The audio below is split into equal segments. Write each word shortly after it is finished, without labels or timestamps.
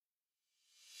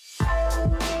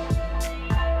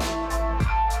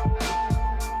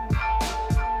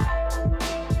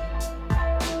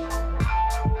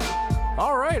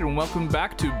and welcome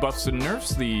back to Buffs and Nerfs,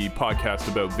 the podcast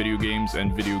about video games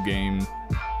and video game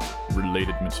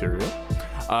related material.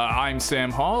 I'm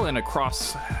Sam Hall, and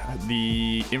across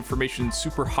the information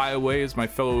superhighway is my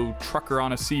fellow trucker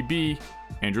on a CB,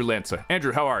 Andrew Lanza.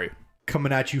 Andrew, how are you?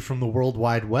 Coming at you from the World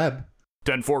Wide Web.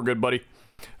 10-4, good buddy.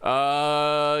 So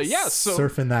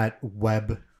surfing that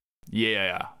web.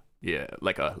 Yeah,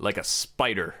 like a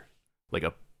spider, like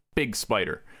a big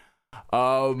spider.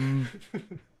 Oh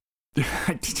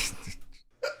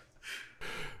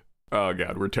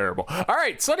god, we're terrible. All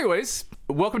right, so anyways,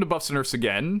 welcome to Buffs and Nerfs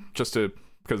again,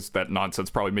 because that nonsense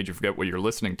probably made you forget what you're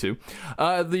listening to.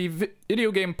 The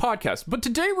video game podcast. But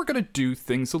today we're going to do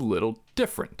things a little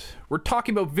different. We're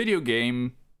talking about video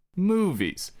game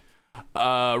movies.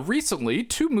 Recently,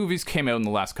 2 movies came out in the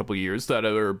last couple of years that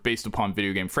are based upon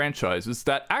video game franchises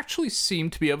that actually seem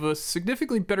to be of a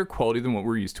significantly better quality than what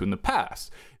we're used to in the past.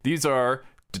 These are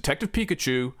Detective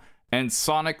Pikachu and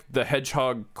Sonic the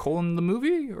Hedgehog, the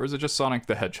movie? Or is it just Sonic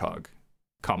the Hedgehog,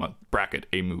 bracket,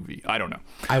 a movie? I don't know.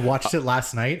 I watched it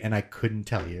last night and I couldn't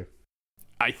tell you.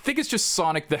 I think it's just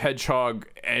Sonic the Hedgehog,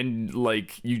 and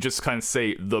like you just kind of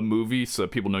say the movie so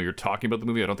that people know you're talking about the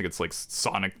movie. I don't think it's like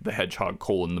Sonic the Hedgehog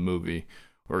the movie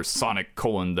or Sonic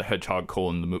the Hedgehog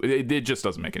the movie. It just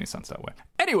doesn't make any sense that way.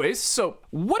 Anyways, so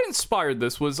what inspired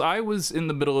this was I was in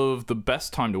the middle of the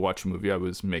best time to watch a movie. I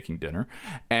was making dinner.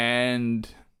 And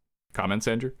comments,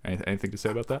 Andrew? Anything to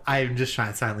say about that? I'm just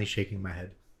silently shaking my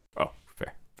head. Oh,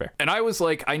 fair. And I was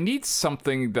like, I need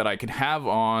something that I can have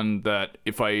on that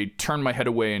if I turn my head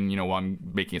away and, I'm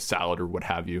making a salad or what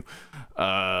have you,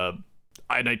 and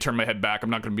I turn my head back, I'm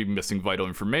not going to be missing vital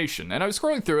information. And I was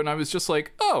scrolling through and I was just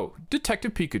like, oh,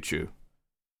 Detective Pikachu.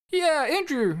 Yeah,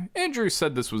 Andrew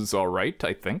said this was all right,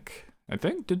 I think.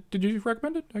 Did you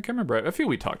recommend it? I can't remember. I feel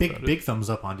we talked about it. Big thumbs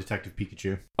up on Detective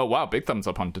Pikachu. Oh, wow. Big thumbs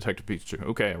up on Detective Pikachu.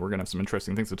 Okay, we're going to have some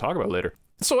interesting things to talk about later.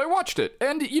 So I watched it,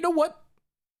 and you know what?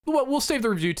 Well, we'll save the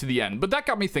review to the end, but that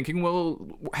got me thinking, well,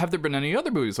 have there been any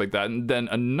other movies like that? And then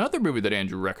another movie that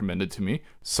Andrew recommended to me,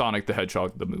 Sonic the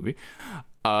Hedgehog, the movie.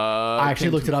 I actually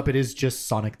looked it up. It is just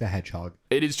Sonic the Hedgehog.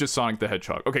 It is just Sonic the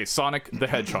Hedgehog. Okay, Sonic the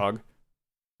Hedgehog,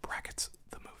 brackets,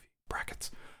 the movie,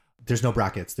 brackets. There's no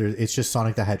brackets. It's just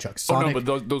Sonic the Hedgehog.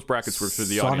 But those brackets were for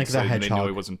the Sonic audience. The Hedgehog. They knew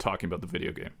I wasn't talking about the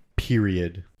video game.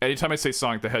 Period. Anytime I say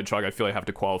Sonic the Hedgehog, I feel I have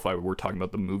to qualify we're talking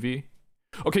about the movie.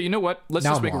 Okay, you know what? Let's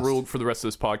just make a rule for the rest of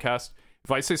this podcast.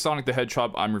 If I say Sonic the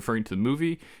Hedgehog, I'm referring to the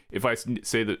movie. If I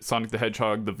say that Sonic the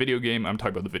Hedgehog, the video game, I'm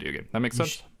talking about the video game. That makes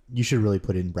sense? You should really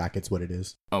put in brackets what it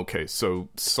is. Okay, so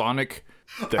Sonic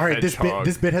the All right, Hedgehog.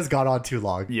 this bit has gone on too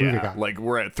long. Yeah, like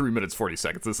we're at 3 minutes, 40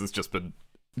 seconds. This has just been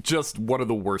one of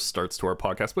the worst starts to our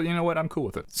podcast, but you know what? I'm cool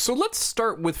with it. So let's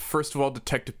start with, first of all,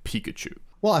 Detective Pikachu.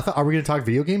 Well, are we going to talk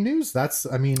video game news?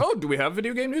 Oh, do we have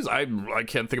video game news? I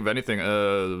can't think of anything.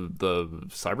 The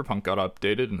Cyberpunk got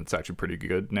updated, and it's actually pretty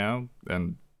good now.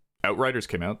 And Outriders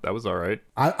came out. That was all right.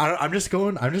 I'm just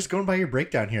going by your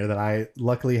breakdown here that I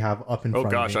luckily have up in front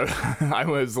of me. Oh gosh, I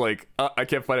was like, I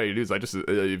can't find any news. I just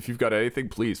if you've got anything,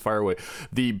 please fire away.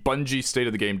 The Bungie state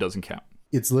of the game doesn't count.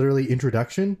 It's literally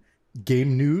introduction,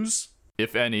 game news.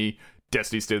 If any,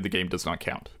 Destiny state of the game does not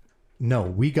count. No,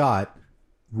 we got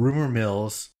rumor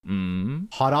mills,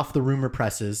 hot off the rumor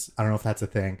presses. I don't know if that's a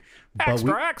thing.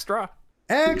 Extra.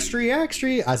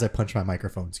 As I punch my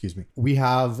microphone, excuse me. We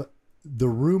have the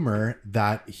rumor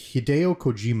that Hideo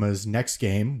Kojima's next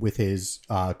game with his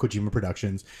Kojima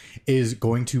Productions is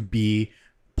going to be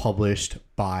published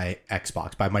by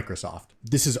Xbox, by Microsoft.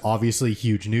 This is obviously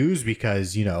huge news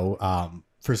because, first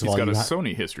of all, he's got a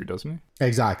Sony history, doesn't he?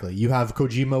 Exactly. You have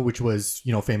Kojima, which was,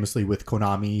 famously with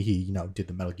Konami. He, did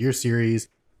the Metal Gear series.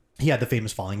 He had the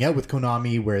famous falling out with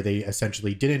Konami where they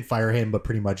essentially didn't fire him, but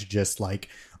pretty much just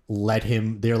let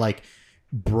him,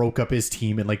 broke up his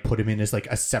team and put him in as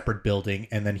a separate building.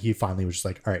 And then he finally was just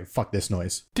all right, fuck this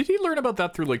noise. Did he learn about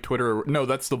that through Twitter? No,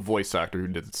 that's the voice actor who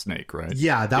did Snake, right?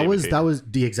 Yeah, that was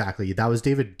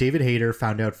David Hayter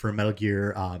found out for Metal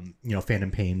Gear,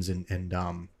 Phantom Pains and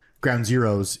Ground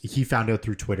Zeroes. He found out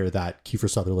through Twitter that Kiefer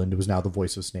Sutherland was now the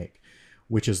voice of Snake,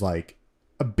 which is a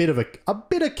bit of a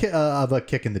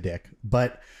kick in the dick.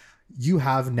 But you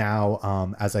have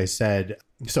now, as I said,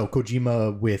 so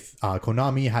Kojima with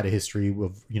Konami had a history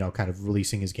of, kind of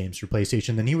releasing his games through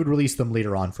PlayStation. Then he would release them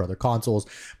later on for other consoles,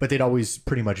 but they'd always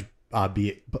pretty much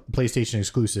be PlayStation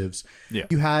exclusives. Yeah.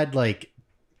 You had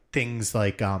things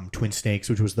like Twin Snakes,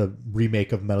 which was the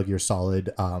remake of Metal Gear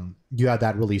Solid. You had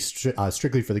that released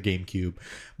strictly for the GameCube.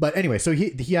 But anyway, so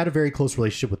he had a very close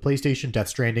relationship with PlayStation. Death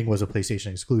Stranding was a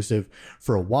PlayStation exclusive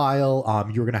for a while.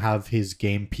 You were going to have his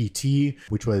game PT,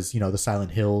 which was, the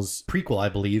Silent Hills prequel, I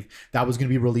believe. That was going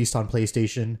to be released on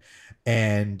PlayStation.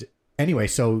 And anyway,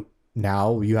 so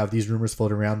now you have these rumors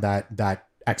floating around that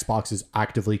Xbox is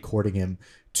actively courting him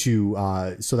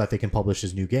to so that they can publish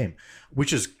his new game,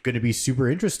 which is going to be super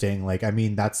interesting. Like, I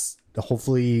mean, that's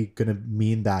hopefully going to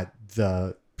mean that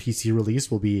the PC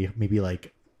release will be maybe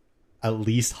like at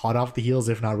least hot off the heels,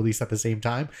 if not released at the same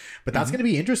time. But that's going to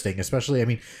be interesting, especially, I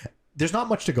mean, there's not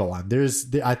much to go on.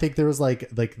 I think there was like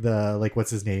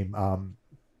what's his name?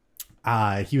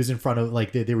 He was in front of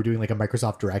like they were doing like a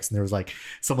Microsoft Directs, and there was like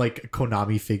some like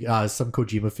some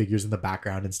Kojima figures in the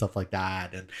background and stuff like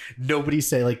that, and nobody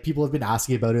say like people have been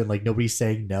asking about it, and like nobody's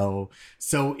saying no,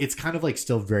 so it's kind of like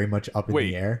still very much up in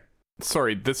the air.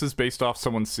 Sorry, this is based off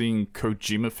someone seeing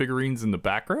Kojima figurines in the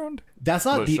background? That's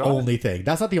not the only thing.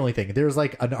 There's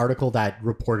like an article that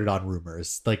reported on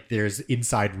rumors, like there's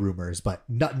inside rumors, but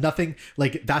nothing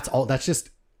like that's all. That's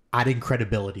just adding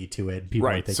credibility to it. People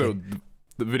right. Are thinking, so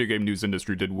the video game news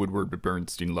industry did Woodward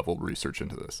Bernstein level research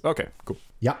into this. Okay, cool.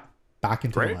 Yep, back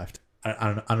and to the left.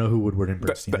 I don't know who Woodward and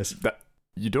Bernstein is.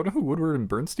 You don't know who Woodward and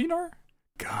Bernstein are?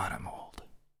 God, I'm old.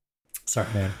 Sorry,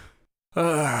 man.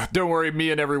 Don't worry,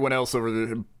 me and everyone else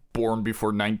born before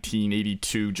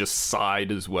 1982 just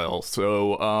sighed as well.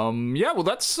 So, yeah, well,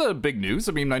 that's big news.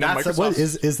 I mean, I know Microsoft. What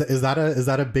is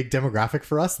that a big demographic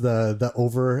for us? The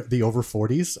over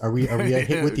 40s? Are we a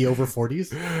hit with the over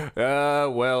 40s?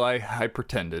 Well, I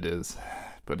pretend it is,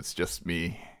 but it's just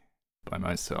me by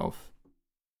myself.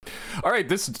 All right,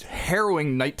 this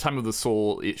harrowing nighttime of the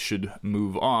soul, it should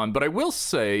move on. But I will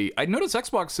say, I notice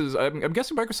Xbox is, I'm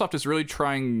guessing Microsoft is really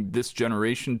trying this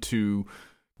generation to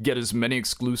get as many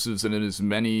exclusives and in as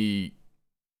many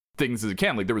things as it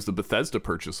can. Like there was the Bethesda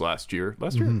purchase last year,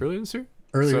 earlier this year?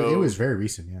 Earlier, so, it was very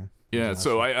recent, yeah. Yeah,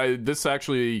 so I this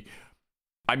actually,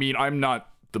 I mean, I'm not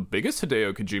the biggest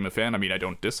Hideo Kojima fan. I mean, I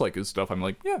don't dislike his stuff. I'm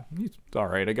like, yeah, he's all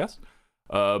right, I guess.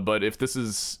 But if this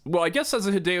is... Well, I guess as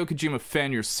a Hideo Kojima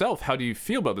fan yourself, how do you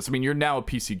feel about this? I mean, you're now a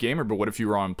PC gamer, but what if you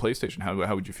were on PlayStation?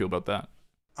 How would you feel about that?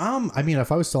 I mean, if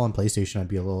I was still on PlayStation, I'd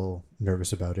be a little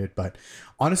nervous about it. But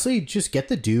honestly, just get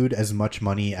the dude as much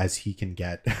money as he can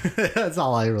get. That's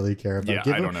all I really care about.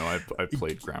 Yeah, I don't know. I've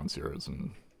played Ground Zeroes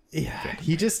and... Yeah,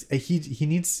 he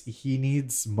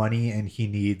needs money, and he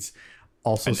needs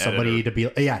also somebody to be...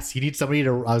 Yes, he needs somebody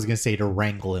to... I was going to say to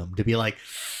wrangle him, to be like...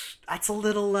 That's a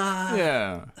little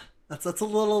yeah. That's a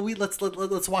little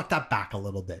let's walk that back a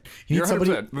little bit. You're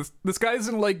somebody. This guy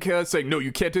isn't like saying no,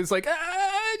 you can't. It's like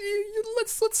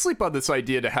let's sleep on this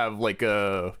idea to have like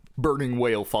a burning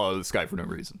whale fall out of the sky for no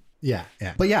reason. Yeah.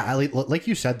 But yeah, like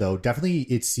you said though, definitely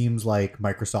it seems like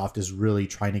Microsoft is really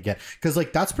trying to get, because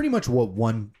like that's pretty much what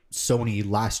won Sony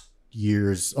last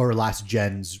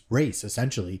gen's race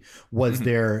essentially was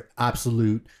their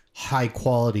absolute high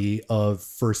quality of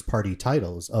first party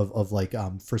titles of like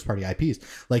first party IPs.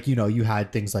 Like, you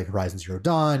had things like Horizon Zero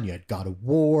Dawn, you had God of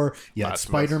War, you had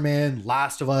Spider-Man,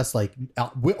 Last of Us, like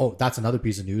that's another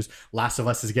piece of news. Last of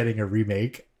Us is getting a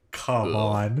remake. Come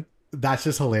on. That's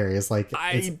just hilarious. Like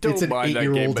I don't mind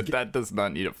that game, but that does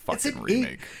not need a fucking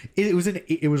remake. It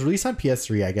was released on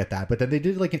PS3, I get that, but then they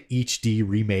did like an HD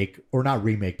remake, or not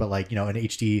remake, but like, an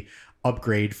HD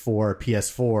upgrade for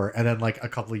PS4, and then like a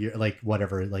couple of years, like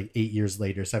whatever, like 8 years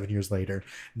later, 7 years later,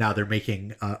 now they're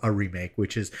making a remake,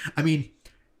 which is, I mean,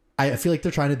 I feel like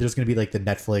there's going to be like the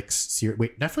Netflix series.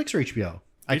 Wait, Netflix or HBO?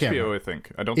 HBO, I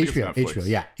think. I don't think HBO, it's Netflix. HBO,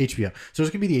 yeah, HBO. So there's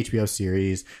going to be the HBO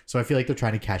series. So I feel like they're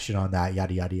trying to cash in on that,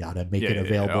 yada, yada, yada, make it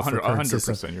available for current 100%,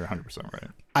 system. You're 100% right.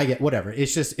 I get whatever.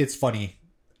 It's just, it's funny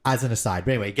as an aside.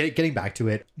 But anyway, getting back to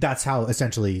it, that's how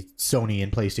essentially Sony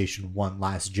and PlayStation won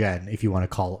last gen, if you want to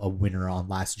call a winner on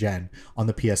last gen, on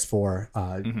the PS4,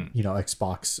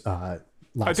 Xbox last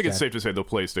I think gen. it's safe to say the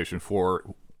PlayStation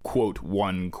 4 quote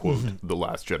the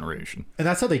last generation, and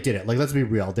that's how they did it. Like, let's be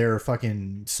real, their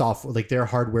fucking software, like their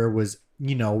hardware was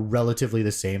relatively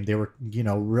the same. They were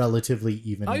relatively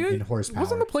even in horsepower.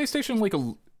 Wasn't the PlayStation like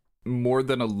more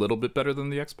than a little bit better than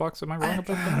the Xbox? Am I wrong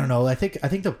about that? I don't know. I think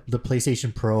the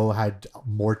PlayStation Pro had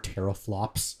more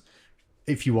teraflops,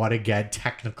 if you want to get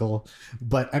technical.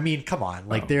 But I mean, come on,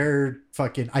 like they're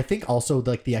fucking... I think also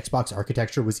like the Xbox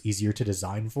architecture was easier to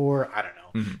design for. I don't know.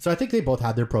 So I think they both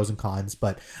had their pros and cons,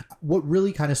 but what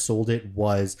really kind of sold it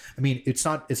was, I mean, it's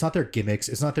not their gimmicks,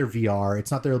 it's not their VR,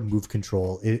 it's not their move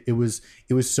control. It was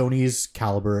Sony's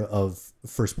caliber of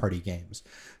first party games.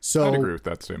 So I'd agree with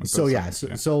that statement.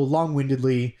 So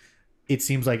long-windedly, it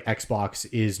seems like Xbox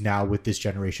is now with this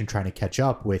generation trying to catch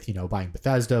up with, buying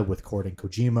Bethesda, with Cord and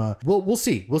Kojima. We'll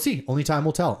see. Only time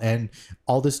will tell. And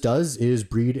all this does is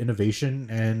breed innovation,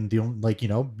 and the only,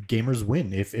 gamers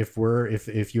win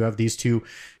if you have these two.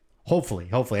 Hopefully.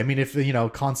 I mean, if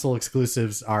console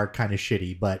exclusives are kind of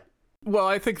shitty, but. Well,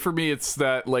 I think for me it's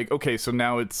that, like, okay, so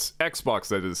now it's Xbox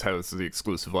that has the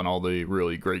exclusive on all the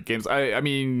really great games. I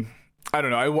mean, I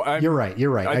don't know. You're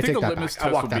right. I think the litmus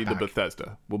test will be the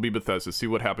Bethesda. Will be Bethesda. See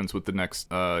what happens with the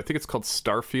next. I think it's called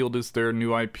Starfield is their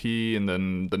new IP, and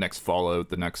then the next Fallout,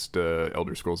 the next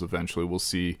Elder Scrolls. Eventually, we'll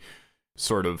see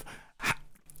sort of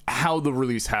how the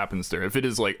release happens there. If it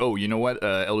is like, oh, you know what,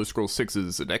 Elder Scrolls 6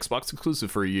 is an Xbox exclusive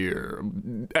for a year,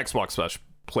 Xbox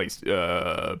 /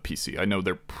 PC. I know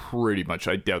they're pretty much.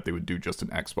 I doubt they would do just an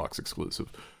Xbox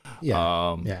exclusive.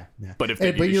 Yeah. But if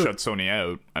they shut Sony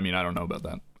out, I mean, I don't know about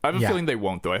that. I have a feeling they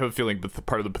won't, though. I have a feeling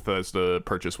part of the Bethesda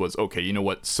purchase was, okay, you know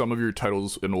what? Some of your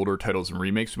titles and older titles and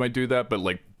remakes might do that, but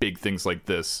like big things like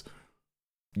this,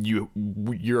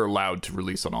 you're allowed to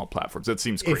release on all platforms. That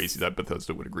seems crazy that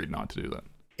Bethesda would agree not to do that.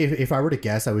 If I were to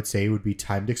guess, I would say it would be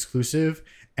timed exclusive,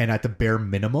 and at the bare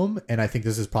minimum, and I think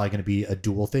this is probably going to be a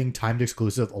dual thing, timed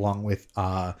exclusive along with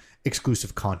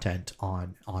exclusive content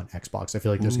on Xbox. I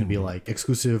feel like there's going to be like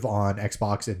exclusive on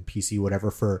Xbox and PC, whatever,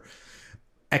 for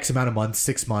X amount of months,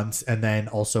 6 months, and then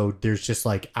also there's just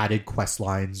like added quest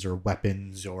lines or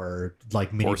weapons or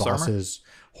like mini bosses,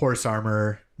 horse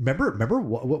armor. Remember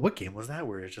what game was that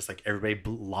where it's just like everybody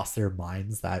lost their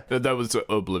minds? That was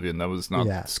Oblivion. That was not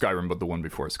Skyrim, but the one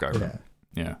before Skyrim.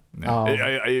 Yeah.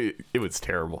 It was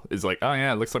terrible. It's like, oh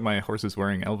yeah, it looks like my horse is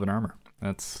wearing elven armor.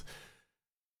 That's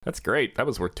great. That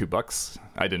was worth $2.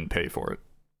 I didn't pay for it.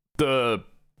 The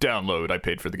download, I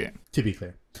paid for the game. To be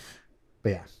clear, but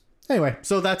yeah. Anyway,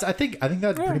 so that's I think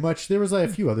that pretty much. There was like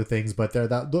a few other things, but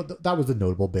that was the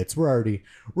notable bits. We're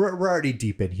already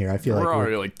deep in here. I feel like we're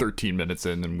already like 13 minutes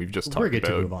in, and we've just talked about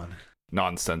to move on.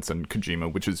 Nonsense and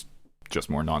Kojima, which is just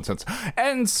more nonsense.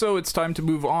 And so it's time to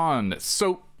move on.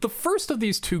 So the first of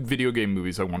these two video game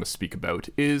movies I want to speak about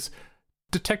is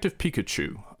Detective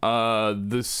Pikachu.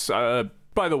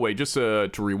 By the way, just to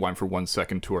rewind for 1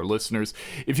 second to our listeners,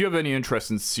 if you have any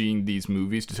interest in seeing these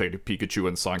movies, Detective Pikachu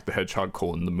and Sonic the Hedgehog,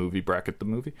 the movie, we're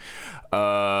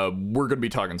going to be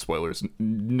talking spoilers.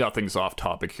 Nothing's off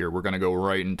topic here. We're going to go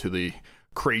right into the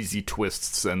crazy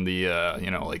twists and the,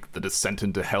 like the descent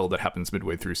into hell that happens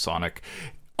midway through Sonic.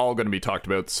 All going to be talked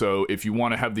about. So if you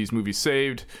want to have these movies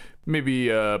saved, maybe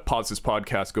pause this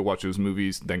podcast, go watch those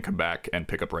movies, then come back and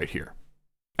pick up right here.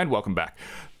 And welcome back.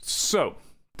 So,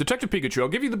 Detective Pikachu, I'll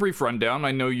give you the brief rundown.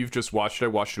 I know you've just watched it. I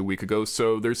watched it a week ago.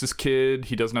 So there's this kid.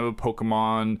 He doesn't have a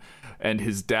Pokemon, and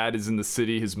his dad is in the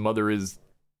city. His mother is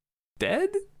dead?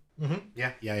 Mm-hmm.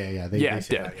 Yeah. They dead.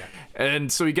 That, yeah.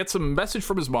 And so he gets a message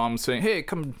from his mom saying, hey,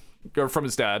 come... Or from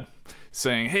his dad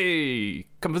saying, hey,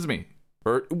 come visit me.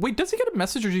 Or wait, does he get a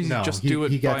message, or does he just do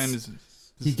it by his...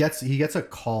 He gets a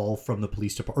call from the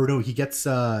police department. Or no, he gets he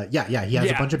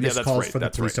has a bunch of missed calls from the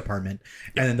police department.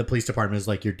 And then the police department is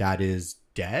like, your dad is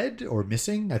dead or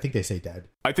missing? I think they say dead.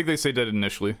 I think they say dead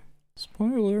initially.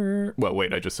 Spoiler. Well,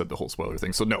 wait, I just said the whole spoiler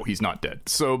thing. So no, he's not dead.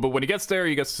 So, but when he gets there,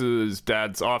 he gets to his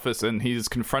dad's office, and he's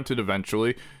confronted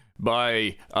eventually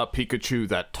by a Pikachu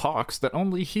that talks that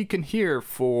only he can hear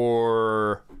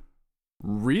for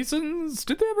reasons.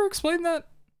 Did they ever explain that?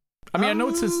 I mean, I know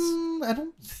it's his... I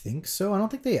don't think so. I don't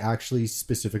think they actually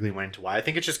specifically went into why. I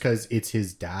think it's just because it's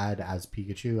his dad as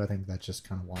Pikachu. I think that's just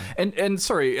kind of why. And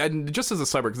sorry, and just as a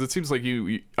sidebar, because it seems like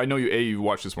you I know you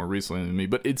watched this more recently than me,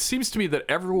 but it seems to me that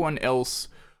everyone else,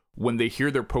 when they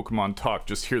hear their Pokemon talk,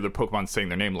 just hear their Pokemon saying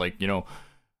their name, like,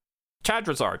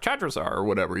 Chadrazar, or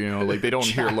whatever, like they don't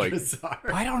hear like...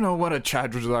 I don't know what a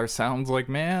Chadrazar sounds like,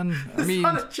 man. I mean...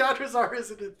 Chadrazar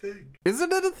isn't a thing.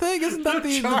 Isn't it a thing? Isn't that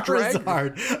the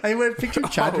Charizard? I went picture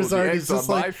Chadrazard is just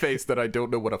on like... my face that I don't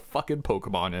know what a fucking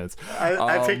Pokemon is.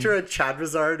 I picture a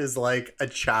Chadrazard is like a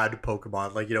Chad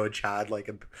Pokemon, like, a Chad, like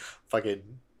a fucking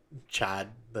Chad.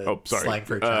 Slang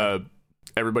for Chad.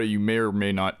 Everybody, you may or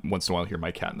may not once in a while hear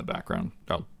my cat in the background.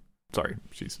 Oh, sorry,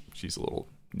 she's a little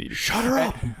needy. Shut her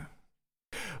up.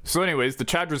 So anyways, the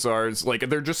Chadrazars, like,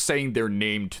 they're just saying their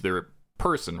name to their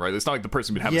person, right? It's not like the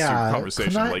person would have a secret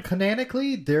conversation. Like,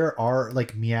 canonically, there are,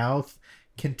 like, Meowth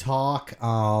can talk,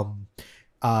 Mewtwo...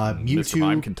 Mr.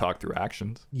 Mime can talk through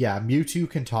actions. Yeah, Mewtwo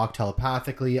can talk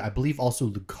telepathically. I believe also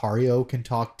Lucario can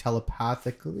talk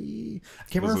telepathically. I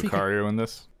can't remember if Lucario in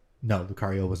this? No,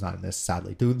 Lucario was not in this,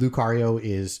 sadly. Lucario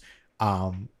is...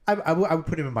 I would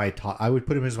put him in my top... I would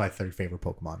put him as my third favorite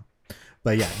Pokemon.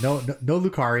 But yeah, no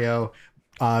Lucario.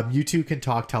 Mewtwo can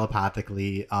talk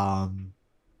telepathically.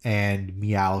 and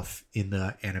Meowth in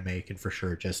the anime can for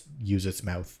sure just use its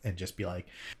mouth and just be like,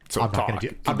 So I'm not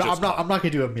gonna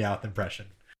do a Meowth impression.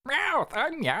 Meow,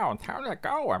 Meowth, how's it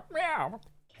going? Meow.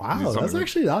 Wow, that's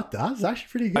actually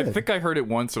pretty good. I think I heard it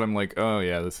once and I'm like, oh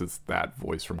yeah, this is that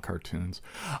voice from cartoons.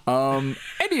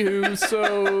 Anywho,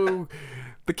 so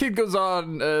the kid goes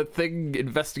on a thing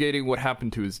investigating what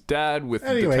happened to his dad with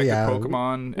Detective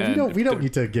Pokemon. And we don't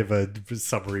need to give a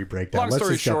summary breakdown. Let's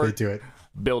just jump into it.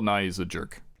 Bill Nye is a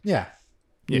jerk. Yeah.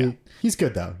 He's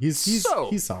good though. He's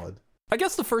solid. I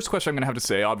guess the first question I'm gonna have to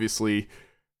say, obviously,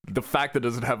 the fact that it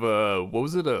doesn't have a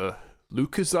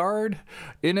Lucasard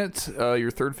in it,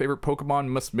 your third favorite Pokemon,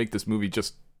 must make this movie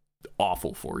just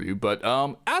awful for you. But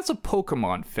as a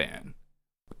Pokemon fan,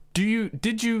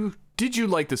 did you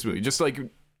like this movie? Just like,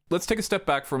 let's take a step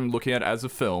back from looking at it as a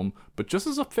film, but just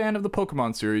as a fan of the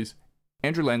Pokemon series,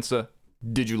 Andrew Lanza,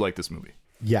 did you like this movie?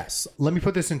 Yes. Let me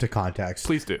put this into context.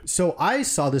 Please do. So I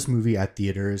saw this movie at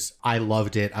theaters. I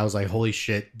loved it. I was like, holy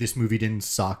shit, this movie didn't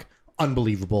suck.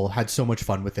 Unbelievable. Had so much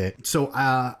fun with it. So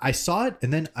I saw it,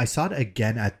 and then I saw it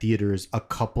again at theaters a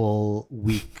couple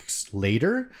weeks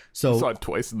later. So you saw it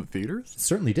twice in the theaters?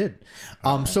 Certainly did.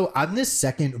 So on this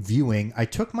second viewing, I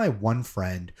took my one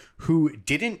friend who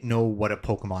didn't know what a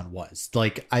Pokemon was.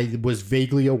 Like, I was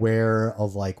vaguely aware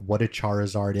of like what a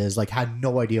Charizard is, like had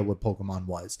no idea what Pokemon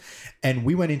was. And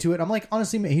we went into it. I'm like,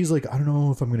 honestly, man, he's like, I don't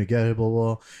know if I'm gonna get it, blah,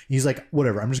 blah. He's like,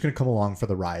 whatever, I'm just gonna come along for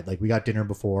the ride. Like, we got dinner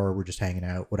before, we're just hanging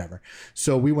out, whatever.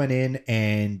 So we went in,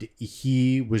 and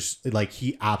he was like,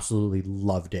 he absolutely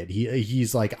loved it.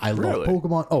 He's like, I love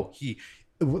Pokemon. Oh, he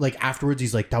like afterwards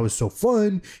he's like, that was so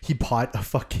fun. He bought a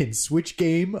fucking Switch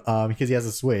game because he has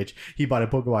a Switch. He bought a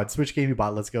Pokemon Switch game. He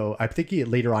bought Let's Go. I think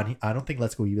later on, I don't think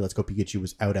Let's Go Eevee, Let's Go Pikachu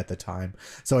was out at the time,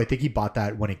 so I think he bought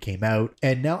that when it came out.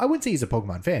 And now I wouldn't say he's a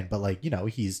Pokemon fan, but like, you know,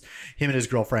 him and his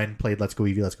girlfriend played Let's Go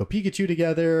Eevee, Let's Go Pikachu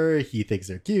together. He thinks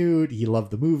they're cute. He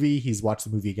loved the movie. He's watched the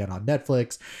movie again on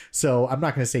Netflix. So I'm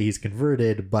not going to say he's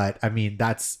converted, but I mean,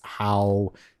 that's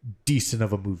how decent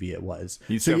of a movie it was.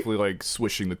 He's definitely like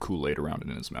swishing the Kool-Aid around in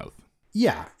his mouth.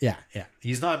 Yeah.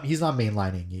 He's not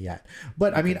mainlining it yet.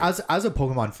 But I mean, as a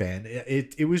Pokemon fan,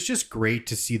 it was just great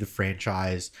to see the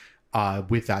franchise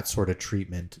with that sort of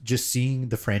treatment. Just seeing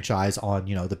the franchise on,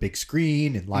 you know, the big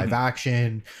screen and live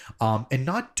action, and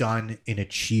not done in a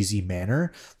cheesy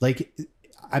manner. Like,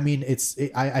 I mean,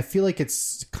 I feel like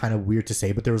it's kind of weird to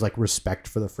say, but there was like respect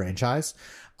for the franchise.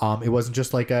 It wasn't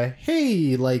just like a,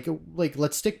 hey, like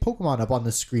let's stick Pokemon up on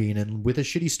the screen and with a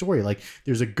shitty story. Like,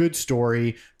 there's a good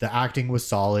story. The acting was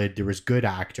solid. There was good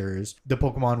actors. The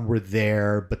Pokemon were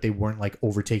there, but they weren't like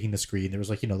overtaking the screen. There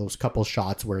was like, you know, those couple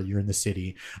shots where you're in the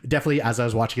city. Definitely, as I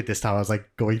was watching it this time, I was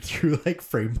like going through like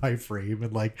frame by frame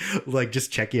and like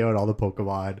just checking out all the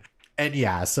Pokemon. And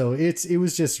yeah, so it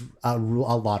was just a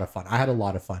lot of fun. I had a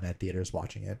lot of fun at theaters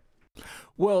watching it.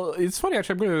 Well, it's funny,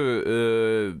 actually. I'm going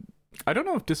to... I don't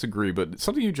know if disagree, but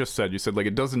something you just said, like,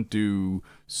 it doesn't do,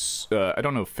 I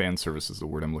don't know if fan service is the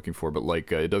word I'm looking for, but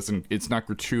like, it's not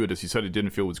gratuitous. You said it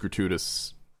didn't feel it was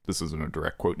gratuitous. This isn't a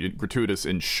direct quote, gratuitous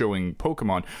in showing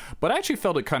Pokemon, but I actually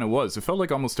felt it kind of was. It felt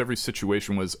like almost every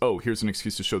situation was, oh, here's an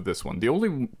excuse to show this one. The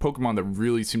only Pokemon that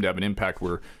really seemed to have an impact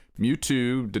were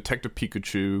Mewtwo, Detective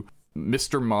Pikachu,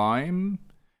 Mr. Mime,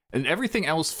 and everything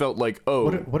else felt like,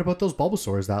 oh, what about those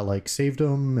Bulbasaurs that like saved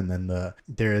him? And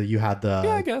then you had the,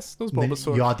 yeah, I guess those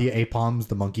Bulbasaurs. You had the Apoms,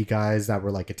 the monkey guys that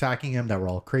were like attacking him, that were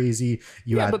all crazy.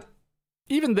 But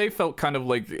even they felt kind of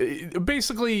like,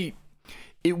 basically,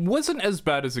 it wasn't as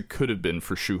bad as it could have been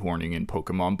for shoehorning in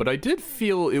Pokemon, but I did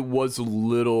feel it was a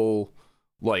little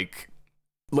like,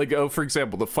 for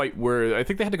example, the fight where I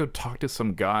think they had to go talk to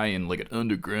some guy in like an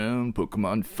underground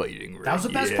Pokemon fighting ring. That was the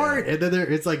best part. And then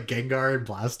it's like Gengar and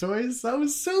Blastoise. That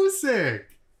was so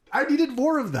sick. I needed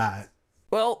more of that.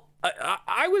 Well,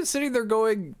 I was sitting there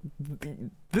going,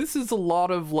 this is a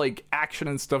lot of like action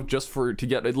and stuff just to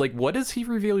get, like, what does he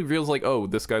reveal? He reveals like, oh,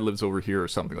 this guy lives over here or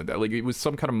something like that. Like, it was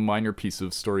some kind of minor piece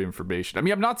of story information. I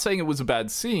mean, I'm not saying it was a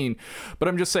bad scene, but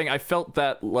I'm just saying I felt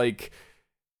that like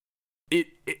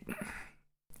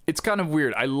it's kind of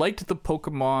weird. I liked the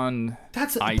Pokemon.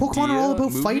 Pokemon are all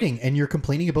about fighting, and you're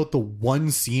complaining about the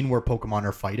one scene where Pokemon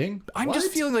are fighting. I'm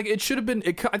just feeling like it should have been.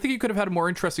 I think you could have had a more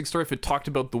interesting story if it talked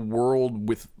about the world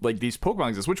with like these Pokemon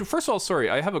exist. Which, first of all, sorry,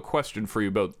 I have a question for you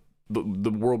about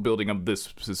the world building of this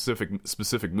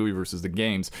specific movie versus the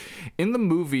games. In the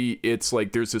movie, it's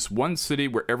like there's this one city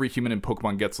where every human in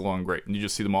Pokemon gets along great, and you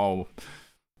just see them all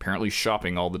apparently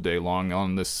shopping all the day long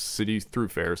on this city through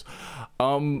fairs.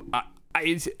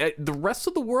 The rest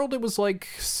of the world, it was like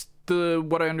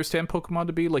what I understand Pokemon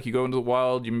to be? Like, you go into the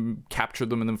wild, you capture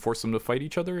them, and then force them to fight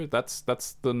each other? That's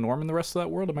the norm in the rest of that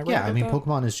world? Am I right? Yeah, I mean, that?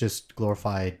 Pokemon is just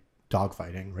glorified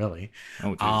dogfighting, really.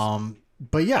 Oh, jeez.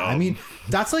 But yeah, I mean,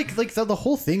 that's like the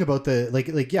whole thing about the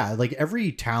like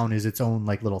every town is its own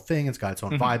like little thing. It's got its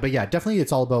own vibe. But yeah, definitely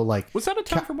it's all about like. Was that a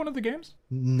town from one of the games?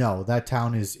 No, that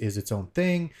town is its own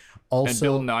thing. Also, and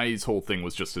Bill Nye's whole thing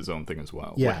was just his own thing as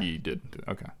well. Yeah. What he did.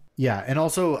 Okay. Yeah, and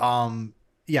also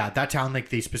yeah, that town, like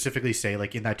they specifically say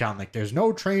like in that town like there's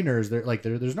no trainers,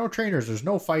 there's no trainers, there's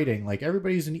no fighting, like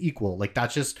everybody's an equal. Like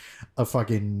that's just a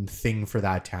fucking thing for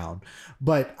that town.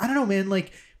 But I don't know, man,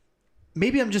 like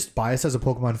maybe I'm just biased as a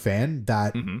Pokemon fan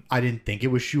that I didn't think it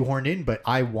was shoehorned in, but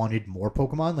I wanted more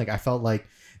Pokemon. Like I felt like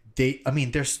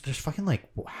there's fucking like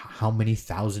how many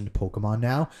thousand Pokemon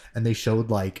now, and they showed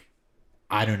like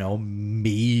I don't know,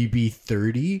 maybe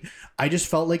 30. I just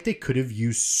felt like they could have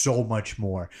used so much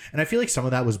more. And I feel like some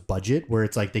of that was budget, where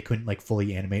it's like they couldn't like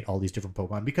fully animate all these different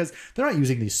Pokemon because they're not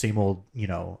using these same old,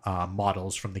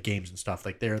 models from the games and stuff.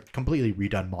 Like they're completely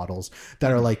redone models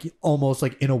that are like almost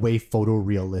like in a way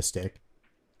photorealistic.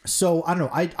 So I don't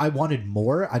know. I wanted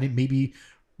more. I didn't maybe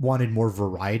wanted more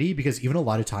variety, because even a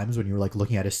lot of times when you're like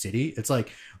looking at a city, it's like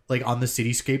on the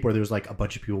cityscape where there's like a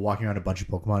bunch of people walking around, a bunch of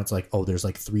Pokemon, it's like, oh, there's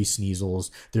like 3 Sneasels,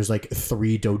 there's like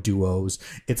 3 Doduos.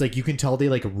 It's like you can tell they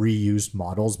like reused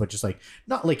models, but just like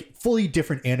not like fully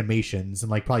different animations,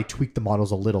 and like probably tweak the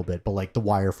models a little bit, but like the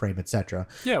wireframe, etc.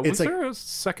 Yeah, was it's like, there a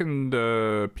second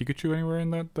Pikachu anywhere in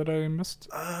that I missed?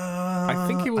 I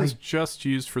think it was just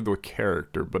used for the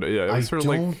character, but yeah, it was sort of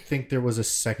like... I don't think there was a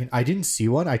second. I didn't see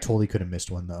one. I totally could have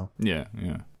missed one though. Yeah.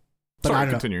 But sorry, I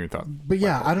don't continue know. Your thought. But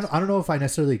yeah, I don't know if I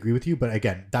necessarily agree with you. But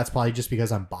again, that's probably just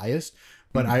because I'm biased.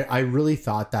 But I really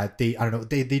thought that they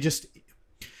just,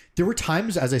 there were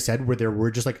times, as I said, where there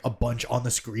were just like a bunch on the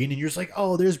screen, and you're just like,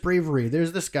 oh, there's Bravery,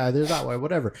 there's this guy, there's that way,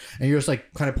 whatever, and you're just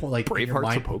like kind of like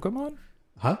Braveheart's a Pokemon?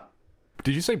 Huh?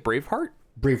 Did you say Braveheart?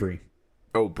 Bravery.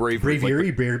 Oh, Bravery.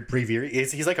 Bravery.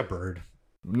 He's like a bird.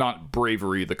 Not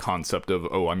Bravery, the concept of,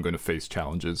 oh, I'm going to face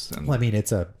challenges. And... Well, I mean,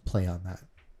 it's a play on that.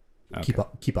 Okay.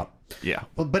 Keep up. Yeah.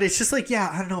 But it's just like, yeah,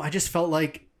 I don't know. I just felt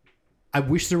like I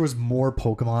wish there was more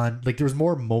Pokemon. Like there was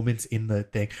more moments in the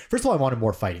thing. First of all, I wanted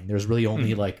more fighting. There's really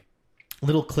only like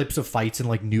little clips of fights and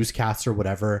like newscasts or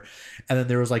whatever. And then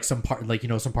there was like some part, like,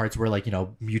 some parts where like,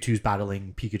 Mewtwo's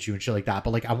battling Pikachu and shit like that.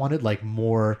 But like, I wanted like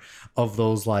more of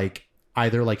those, like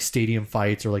either like stadium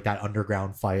fights or like that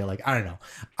underground fight. Like, I don't know.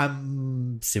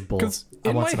 I'm simple. I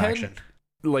want some action.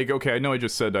 Like, okay, I know I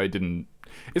just said I didn't.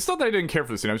 It's not that I didn't care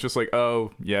for the scene. I was just like,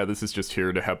 oh, yeah, this is just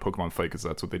here to have Pokemon fight because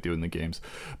that's what they do in the games.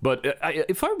 But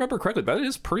if I remember correctly, that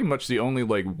is pretty much the only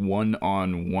like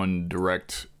one-on-one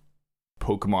direct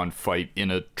Pokemon fight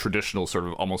in a traditional sort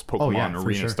of almost Pokemon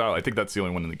arena style. I think that's the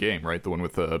only one in the game, right? The one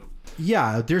with the...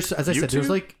 Yeah, there's, as I said, there's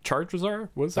like... Charizard?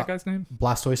 What was that guy's name?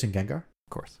 Blastoise and Gengar. Of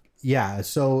course. Yeah,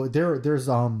 so there's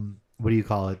what do you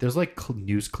call it? There's like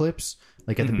news clips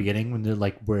like at the beginning when they're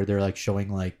like where they're like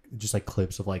showing like just like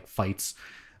clips of like fights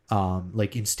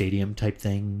like in stadium type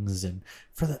things, and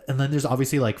then there's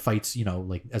obviously like fights,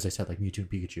 like as I said, like Mewtwo and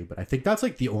Pikachu, but I think that's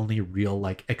like the only real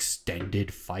like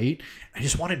extended fight. I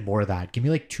just wanted more of that. Give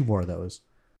me like 2 more of those.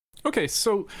 Okay,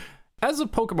 so as a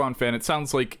Pokemon fan, it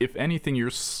sounds like, if anything,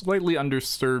 you're slightly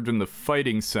underserved in the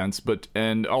fighting sense,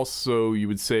 and also you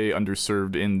would say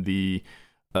underserved in the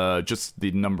just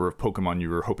the number of Pokemon you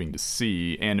were hoping to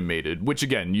see animated. Which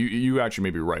again, you actually may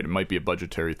be right. It might be a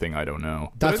budgetary thing. I don't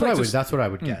know. That's what I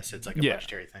would guess. It's like a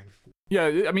budgetary thing.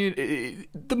 Yeah, I mean,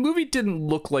 the movie didn't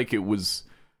look like it was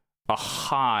a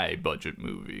high budget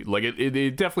movie. Like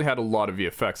it definitely had a lot of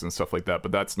VFX and stuff like that,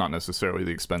 but that's not necessarily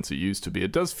the expense it used to be.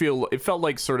 It felt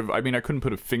like sort of, I mean, I couldn't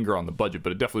put a finger on the budget,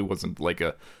 but it definitely wasn't like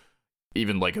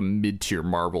even like a mid-tier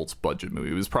Marvel's budget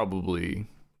movie. It was probably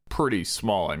pretty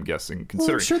small, I'm guessing, considering.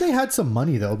 Well, I'm sure they had some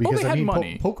money though, because I mean,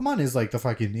 money. Pokemon is like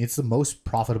it's the most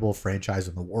profitable franchise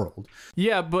in the world.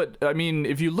 Yeah, but I mean,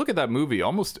 if you look at that movie,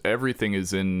 almost everything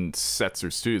is in sets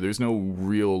or studio. There's no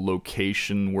real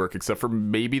location work except for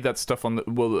maybe that stuff on the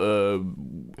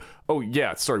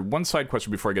one side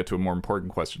question before I get to a more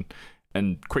important question,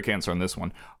 and quick answer on this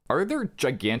one. Are there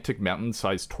gigantic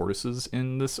mountain-sized tortoises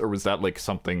in this, or was that like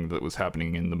something that was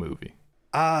happening in the movie?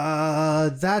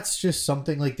 That's just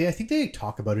something like I think they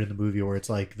talk about it in the movie, where it's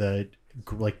like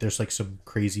there's like some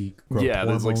crazy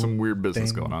there's like some weird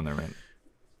business going on there, right?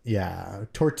 Yeah,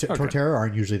 Torterra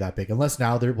aren't usually that big unless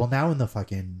now now in the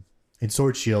fucking in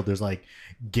Sword Shield there's like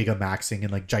Gigamaxing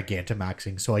and like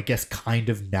Gigantamaxing, so I guess kind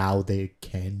of now they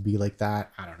can be like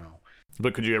that. I don't know.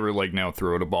 But could you ever like now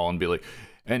throw out a ball and be like,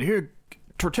 and here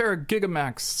Torterra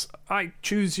Gigamax, I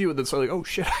choose you. And then it's like, oh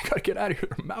shit, I gotta get out of here.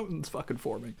 The mountain's fucking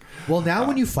forming. Well, now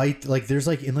when you fight, like, there's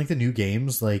like in like the new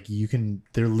games, like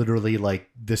they're literally like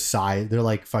the size. They're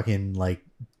like fucking like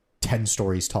 10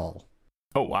 stories tall.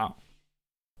 Oh wow.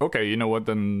 Okay, you know what?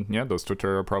 Then yeah, those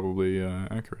Torterra are probably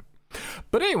accurate.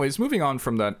 But anyways, moving on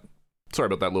from that. Sorry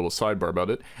about that little sidebar about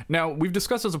it. Now, we've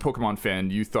discussed as a Pokemon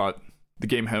fan, you thought the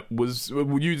game was...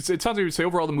 it sounds like you would say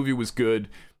overall the movie was good.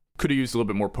 Could have used a little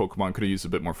bit more Pokemon, could have used a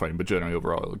bit more fighting, but generally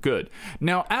overall good.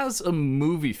 Now, as a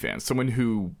movie fan, someone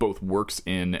who both works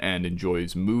in and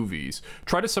enjoys movies,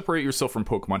 try to separate yourself from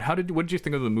Pokemon. What did you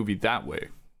think of the movie that way?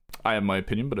 I have my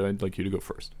opinion, but I'd like you to go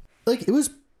first. Like, it was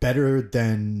better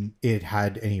than it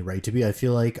had any right to be. I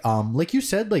feel like you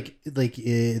said,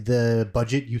 the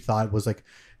budget you thought was like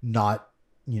not,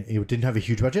 you know, it didn't have a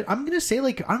huge budget. I'm gonna say,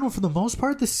 like, I don't know, for the most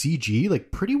part the CG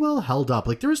like pretty well held up.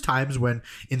 Like, there was times when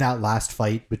in that last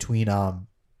fight between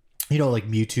you know, like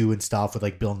Mewtwo and stuff with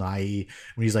like Bill Nye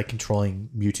when he's like controlling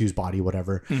Mewtwo's body,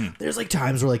 whatever. There's like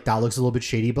times where like that looks a little bit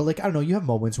shady, but like, I don't know, you have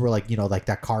moments where like, you know, like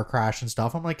that car crash and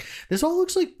stuff. I'm like, this all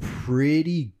looks like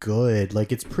pretty good.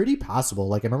 Like, it's pretty passable.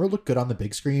 Like, I remember it looked good on the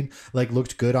big screen, like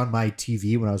looked good on my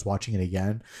TV when I was watching it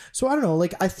again. So I don't know,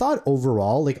 like, I thought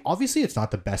overall, like, obviously it's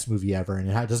not the best movie ever and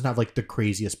it doesn't have like the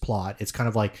craziest plot. It's kind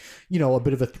of like, you know, a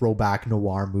bit of a throwback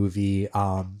noir movie,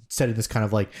 set in this kind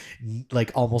of like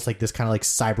almost like this kind of like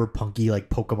cyberpunky like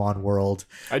Pokemon world.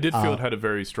 I did feel it had a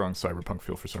very strong cyberpunk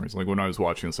feel for some reason. Like, when I was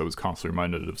watching this, I was constantly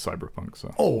reminded of cyberpunk.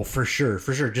 So oh, for sure,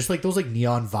 just like those like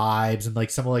neon vibes and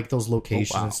like some of like those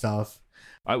locations and stuff.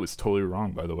 I was totally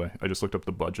wrong, by the way. I just looked up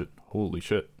the budget. Holy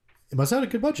shit, it must have had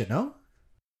a good budget. No,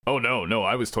 oh no,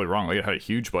 I was totally wrong. Like, it had a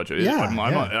huge budget.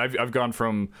 I've gone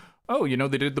from, oh, you know,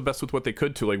 they did the best with what they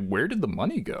could to like, where did the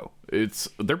money go? It's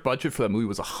their budget for that movie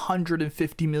was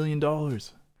 $150 million.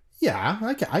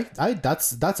 Yeah,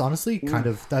 that's honestly kind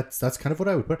of that's kind of what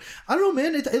I would put. I don't know,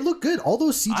 man. It looked good. All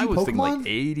those CG I was Pokemon, thinking like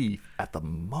 80 at the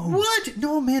most. What?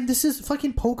 No, man. This is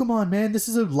fucking Pokemon, man. This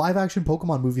is a live action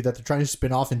Pokemon movie that they're trying to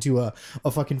spin off into a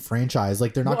fucking franchise.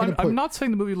 Like, they're not going to put. I'm not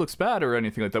saying the movie looks bad or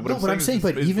anything like that.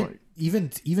 But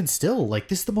even still, like,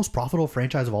 this is the most profitable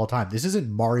franchise of all time. This isn't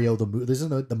Mario This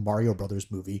isn't the Mario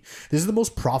Brothers movie. This is the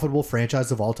most profitable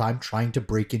franchise of all time, trying to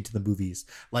break into the movies.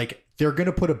 Like, they're going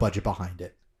to put a budget behind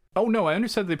it. Oh no, I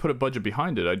understand they put a budget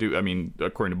behind it. I mean,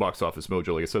 according to Box Office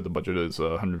Mojo, like I said, the budget is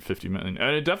 150 million,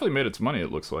 and it definitely made its money. It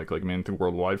looks like I mean, I think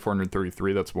worldwide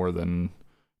 433. That's more than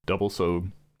double. So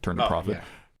turned a profit. Yeah.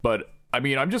 But I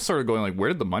mean, I'm just sort of going like, where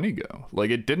did the money go?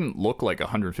 Like, it didn't look like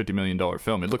 $150 million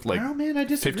film. It looked like, oh man, I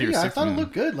disagree. I thought it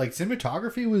looked good. Like,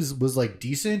 cinematography was like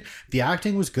decent. The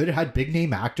acting was good. It had big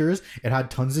name actors. It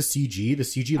had tons of CG. The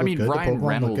CG looked good. Ryan the Pokemon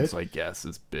Reynolds, looked good. I guess,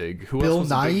 is big. Who Bill else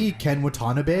Nye, Ken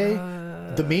Watanabe.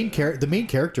 The main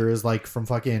character is like from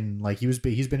fucking like he's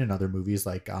been in other movies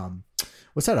like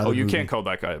what's that other movie? Can't call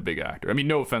that guy a big actor. I mean,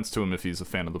 no offense to him if he's a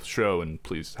fan of the show, and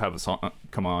please have us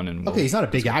come on and okay, he's not a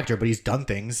big actor, but he's done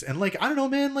things, and like, I don't know,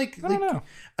 man, I don't know.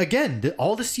 Again,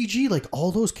 all the CG, like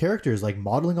all those characters, like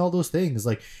modeling all those things,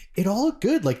 like it all looked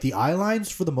good. Like, the eye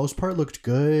lines for the most part looked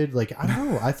good. Like, I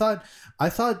don't know, I thought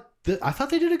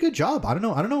they did a good job. I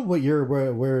don't know what you're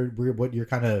what you're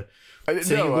kind of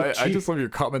saying. I just love your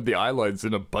comment. The eye lines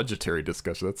in a budgetary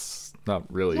discussion. That's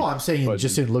not really. No, I'm saying it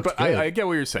just didn't look good. I get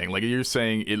what you're saying. Like, you're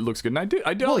saying it looks good, and I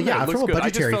do. Well, yeah, it looks from a good.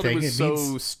 budgetary I just felt thing, it was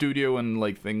so studio and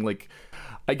like thing. Like,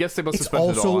 I guess they must have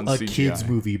spent it all on CGI. It's also a kids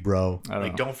movie, bro.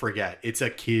 Like, don't forget, it's a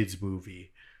kids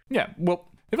movie. Yeah, well,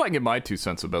 if I can give my 2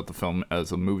 cents about the film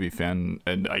as a movie fan,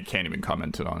 and I can't even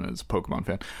comment it on as a Pokemon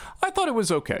fan, I thought it was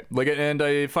okay. Like, and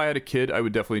if I had a kid, I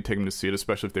would definitely take him to see it,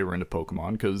 especially if they were into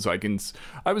Pokemon, because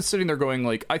I was sitting there going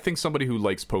like, I think somebody who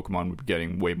likes Pokemon would be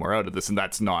getting way more out of this, and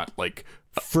that's not like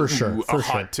for sure a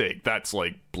hot take. That's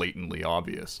like blatantly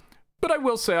obvious. But I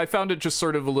will say I found it just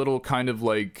sort of a little kind of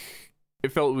like,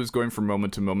 it felt it was going from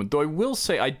moment to moment. Though I will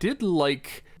say I did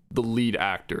like the lead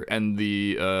actor and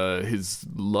the his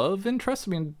love interest.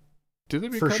 I mean, did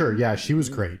they for sure? Yeah, she was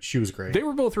great. They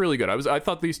were both really good. I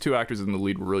thought these 2 actors in the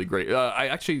lead were really great. I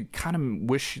actually kind of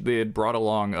wish they had brought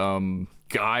along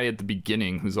guy at the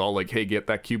beginning who's all like, "Hey, get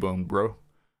that Cubone, bro."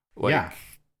 Like, yeah,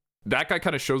 that guy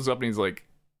kind of shows up and he's like,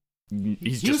 he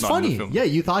just was funny. In the film. Yeah,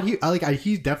 you thought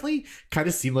he definitely kind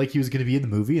of seemed like he was going to be in the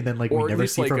movie, and then like we never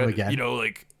see from him again. You know,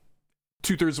 like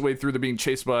 2/3 of the way through, they're being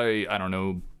chased by, I don't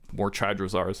know, more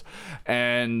Chadrazars,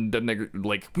 and then they're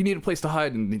like, we need a place to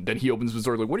hide, and then he opens his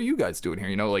door like, what are you guys doing here?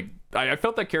 You know, like, I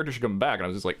felt that character should come back, and I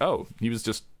was just like, oh, he was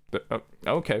just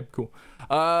okay, cool.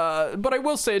 But I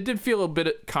will say it did feel a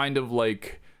bit kind of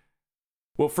like,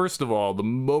 well, first of all, the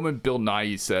moment Bill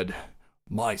Nye said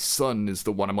my son is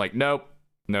the one, I'm like, nope,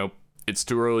 it's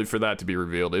too early for that to be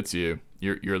revealed. It's you.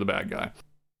 You're the bad guy.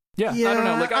 Yeah, Yeah, I don't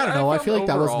know. Like, I don't know. I feel like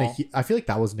overall, I feel like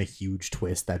that wasn't a huge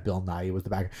twist that Bill Nye was the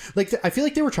bad guy. Like, I feel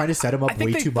like they were trying to set him up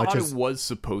way too much. It was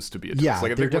supposed to be a twist. Yeah,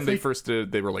 like I think when definitely... they first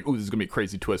did, they were like, "Oh, this is gonna be a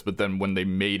crazy twist." But then when they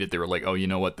made it, they were like, "Oh, you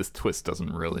know what? This twist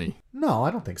doesn't really." No,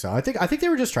 I don't think so. I think they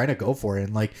were just trying to go for it,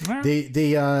 and like they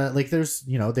like there's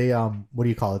they what do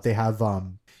you call it? They have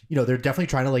they're definitely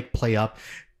trying to like play up.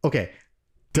 Okay,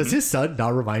 does his son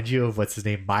not remind you of what's his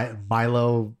name?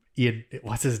 Milo. Ian,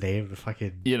 what's his name? The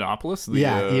fucking Ianopoulos.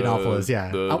 Ianopoulos.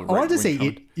 Yeah, I wanted to say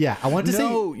it. Yeah, I wanted to say.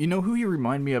 No, you know who you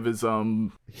remind me of is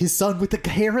his son with the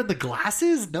hair and the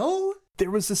glasses. No, there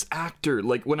was this actor.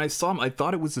 Like when I saw him, I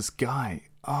thought it was this guy.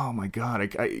 Oh my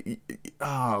god!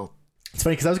 Oh, it's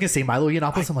funny because I was gonna say Milo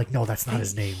Yiannopoulos. I'm like, no, that's not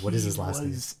his name. What is his last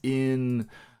name?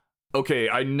 Okay,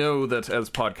 I know that as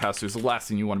podcasters, the last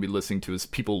thing you want to be listening to is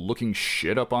people looking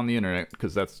shit up on the internet,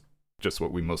 because that's just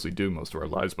what we mostly do most of our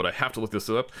lives, but I have to look this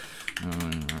up.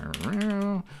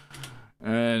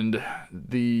 And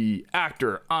the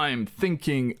actor I'm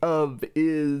thinking of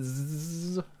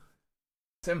is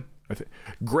him.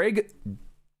 Greg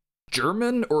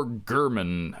German or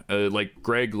German, like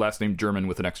Greg, last name German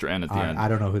with an extra N at the end. I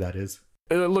don't know who that is.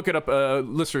 Look it up.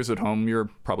 Listeners at home, you're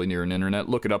probably near an internet.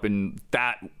 Look it up in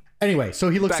that. Anyway, so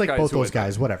he looks like both those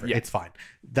guys. Whatever, yeah. It's fine.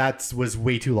 That was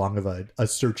way too long of a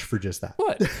search for just that.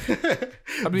 What?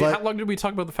 I mean, how long did we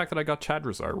talk about the fact that I got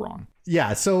Chadrazar wrong?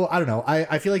 Yeah, so I don't know.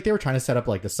 I feel like they were trying to set up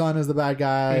like the son as the bad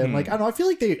guy, and like I don't know. I feel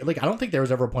like I don't think there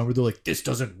was ever a point where they're like, this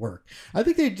doesn't work. I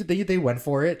think they went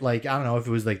for it. Like I don't know if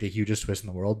it was like the hugest twist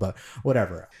in the world, but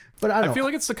whatever. But I feel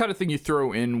like it's the kind of thing you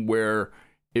throw in where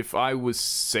if I was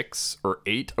 6 or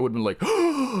 8, I would have been like,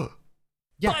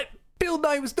 yeah. But Bill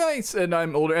Nye was nice, and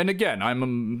I'm older. And again, I'm a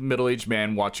middle-aged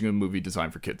man watching a movie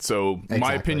designed for kids. So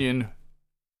my opinion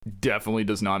definitely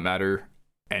does not matter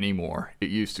anymore. It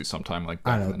used to sometime like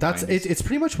I don't know. It's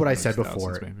pretty much what I said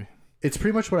before. Maybe. It's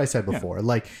pretty much what I said before. Yeah.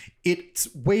 Like it's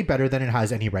way better than it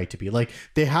has any right to be. Like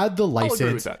they had the license. I'll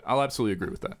agree with that. I'll absolutely agree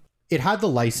with that. It had the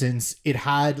license. It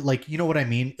had like, you know what I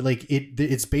mean? Like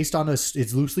it's based on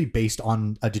it's loosely based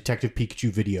on a Detective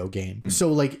Pikachu video game.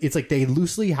 So like, it's like they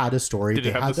loosely had a story. Did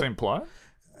it have the same plot?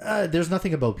 There's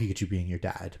nothing about Pikachu being your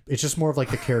dad. It's just more of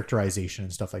like the characterization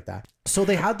and stuff like that. So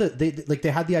they had they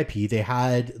had the IP, they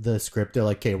had the script. They're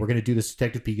like, okay, we're gonna do this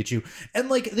Detective Pikachu, and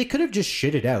like they could have just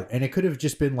shit it out, and it could have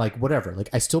just been like whatever.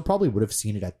 Like I still probably would have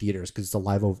seen it at theaters because it's a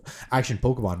live action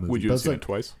Pokemon movie. Would you have seen it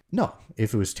twice? No,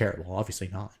 if it was terrible, obviously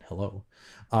not. Hello.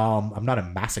 I'm not a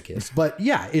masochist, but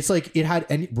yeah, it's like it had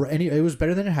any it was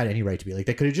better than it had any right to be. Like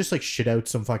they could have just like shit out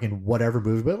some fucking whatever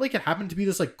movie, but like it happened to be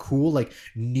this like cool like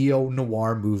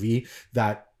neo-noir movie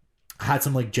that had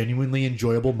some like genuinely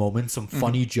enjoyable moments, some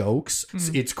funny jokes.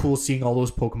 It's cool seeing all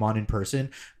those Pokemon in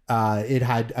person. It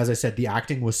had, as I said, the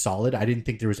acting was solid. I didn't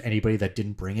think there was anybody that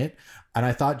didn't bring it, and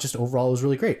I thought just overall it was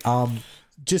really great.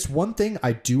 Just one thing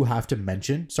I do have to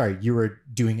mention. Sorry, you were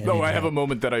doing. I have a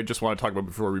moment that I just want to talk about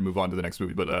before we move on to the next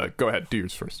movie. But go ahead, do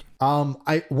yours first.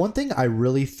 One thing I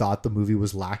really thought the movie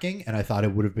was lacking, and I thought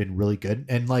it would have been really good.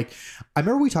 And like, I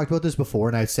remember we talked about this before,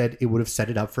 and I said it would have set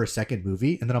it up for a second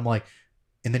movie. And then I'm like,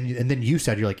 and then you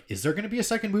said, you're like, is there going to be a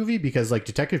second movie? Because like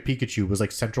Detective Pikachu was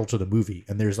like central to the movie,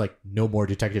 and there's like no more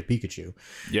Detective Pikachu.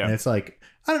 Yeah, and it's like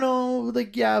I don't know,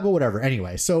 like yeah, but whatever.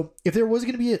 Anyway, so if there was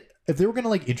going to be if they were going to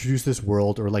like introduce this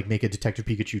world or like make a Detective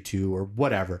Pikachu 2 or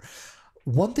whatever,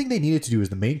 one thing they needed to do is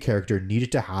the main character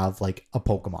needed to have like a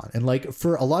Pokemon. And like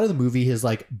for a lot of the movie, his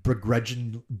like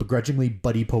begrudgingly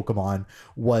buddy Pokemon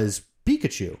was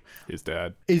Pikachu. His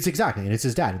dad. It's exactly. And it's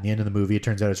his dad. In the end of the movie, it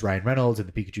turns out it's Ryan Reynolds in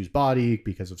the Pikachu's body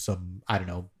because of some, I don't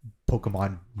know,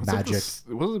 Pokemon magic. Was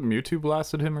it Mewtwo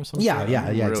blasted him or something? Yeah,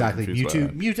 really exactly.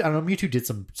 Mewtwo, I don't know, Mewtwo did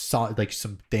some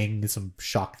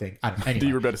shock thing. I don't know. Anyway.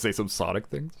 You were about to say some Sonic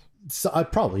things?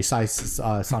 Probably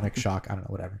Sonic Shock. I don't know,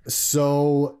 whatever.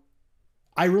 So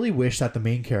I really wish that the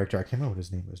main character, I can't remember what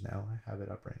his name was now. I have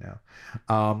it up right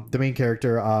now. The main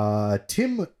character,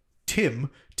 Tim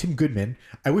Goodman,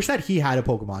 I wish that he had a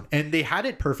Pokemon, and they had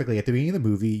it perfectly at the beginning of the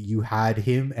movie. You had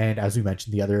him and, as we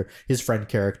mentioned, his friend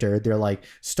character. They're like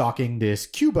stalking this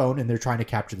Cubone, and they're trying to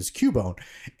capture this Cubone.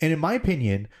 And in my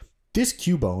opinion, this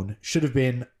Cubone should have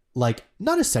been like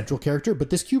not a central character, but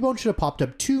this Cubone should have popped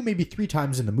up 2, maybe 3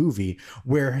 times in the movie,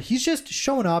 where he's just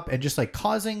showing up and just like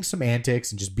causing some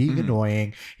antics and just being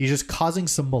annoying. He's just causing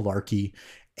some malarkey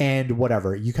and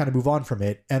whatever. You kind of move on from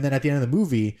it, and then at the end of the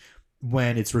movie,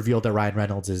 when it's revealed that Ryan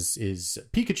Reynolds is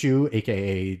Pikachu,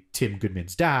 aka Tim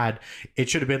Goodman's dad, it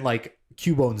should have been like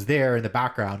Cubone's there in the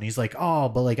background. And he's like, oh,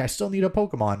 but like I still need a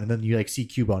Pokemon. And then you like see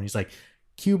Cubone. He's like,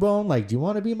 Cubone, like, do you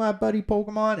want to be my buddy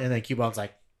Pokemon? And then Cubone's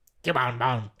like,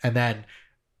 Cubone. And then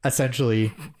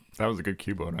essentially. That was a good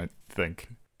Cubone, I think.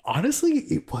 Honestly,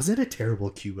 it wasn't a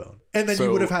terrible Cubone. And then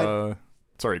you would have had...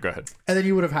 sorry, go ahead. And then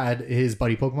you would have had his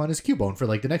buddy Pokemon as Cubone for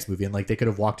like the next movie, and like they could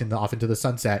have walked off into the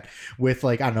sunset with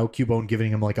like, I don't know, Cubone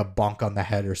giving him like a bonk on the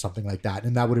head or something like that,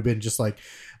 and that would have been just like,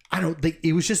 I don't think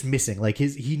it was just missing. Like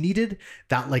he needed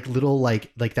that like little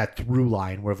like that through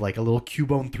line where like a little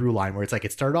Cubone through line where it's like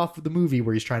it started off with the movie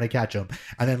where he's trying to catch him,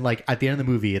 and then like at the end of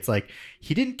the movie it's like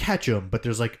he didn't catch him, but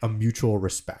there's like a mutual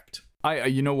respect.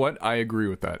 You know what? I agree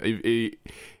with that.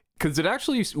 Because it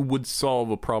actually would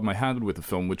solve a problem I had with the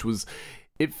film, which was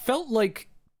it felt like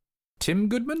Tim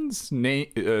Goodman's name.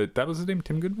 That was his name,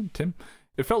 Tim Goodman. Tim.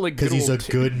 It felt like because he's a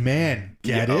good man.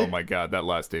 Get it? Oh my god, that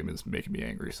last name is making me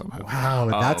angry somehow.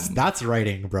 Wow, that's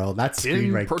writing, bro. That's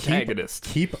screenwriting. Protagonist.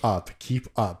 Keep up.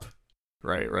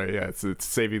 Right. Yeah, it's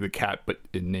saving the cat, but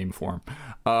in name form.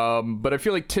 But I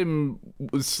feel like Tim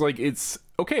was like, it's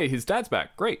okay. His dad's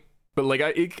back. Great. But like,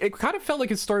 it kind of felt like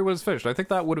his story was finished. I think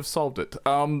that would have solved it.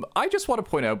 I just want to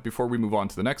point out before we move on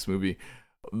to the next movie,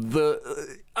 I'm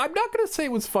not gonna say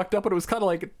it was fucked up, but it was kind of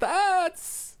like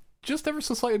that's just ever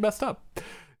so slightly messed up.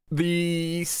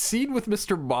 The scene with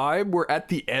Mr. Mime, where at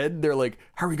the end they're like,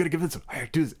 "How are we gonna give this? I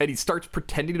do this," and he starts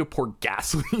pretending to pour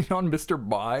gasoline on Mr.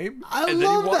 Mime. I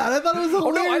love that. I thought it was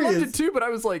hilarious. Oh no, I loved it too. But I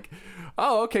was like,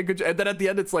 "Oh, okay, good." And then at the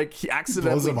end, it's like he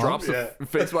accidentally drops a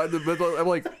face behind the middle. I'm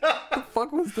like, "What the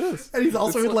fuck was this?" And he's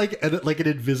also in like an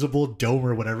invisible dome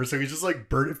or whatever. So he's just like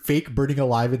fake burning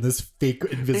alive in this fake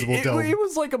invisible dome. It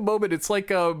was like a moment. It's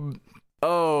like,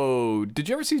 oh, did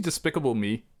you ever see Despicable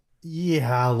Me?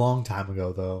 Yeah, a long time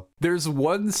ago though. There's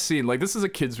one scene, like this is a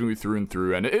kid's movie through and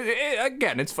through, and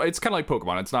again, it's kind of like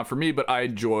Pokemon. It's not for me, but I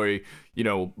enjoy,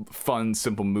 fun,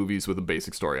 simple movies with a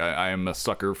basic story. I am a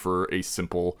sucker for a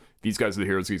simple, these guys are the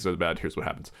heroes, these are the bad, here's what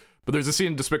happens. But there's a scene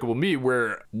in Despicable Me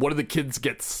where one of the kids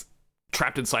gets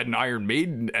trapped inside an Iron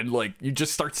Maiden, and like you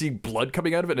just start seeing blood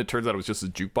coming out of it, and it turns out it was just a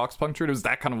jukebox punctured. It was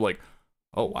that kind of like,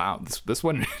 oh wow, this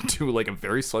went into like a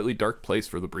very slightly dark place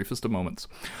for the briefest of moments.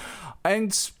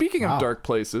 And speaking of dark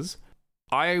places,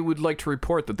 I would like to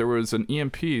report that there was an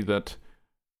EMP that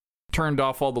turned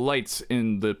off all the lights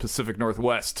in the Pacific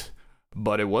Northwest.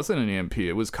 But it wasn't an EMP.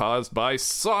 It was caused by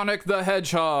Sonic the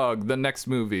Hedgehog, the next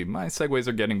movie. My segues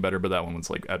are getting better, but that one was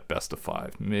like at best a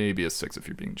 5, maybe a 6 if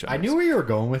you're being generous. I knew where you were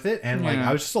going with it, and like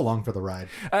I was just along for the ride.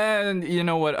 And you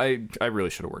know what? I really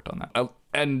should have worked on that.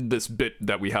 And this bit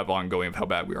that we have ongoing of how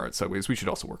bad we are at segues, we should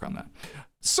also work on that.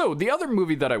 So the other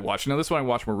movie that I watched, now this one I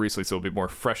watched more recently, so it'll be more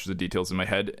fresh, the details in my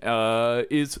head,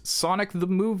 is Sonic the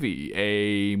Movie,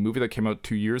 a movie that came out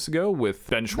 2 years ago with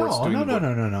Ben Schwartz doing...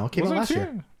 No. It came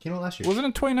out last year. Wasn't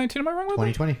it 2019? Am I wrong with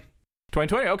 2020.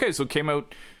 2020? Okay, so it came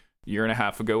out a year and a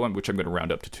half ago, which I'm going to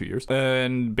round up to 2 years.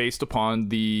 And based upon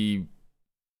the...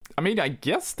 I mean, I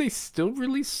guess they still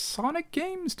release Sonic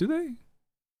games, do they?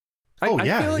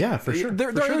 Yeah, for sure.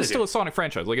 There is still a Sonic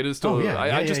franchise. Like, it is still...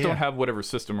 I just don't have whatever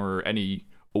system or any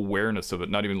awareness of it,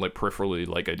 not even like peripherally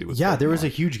like I do with Pokemon. There was a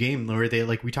huge game where they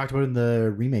like we talked about in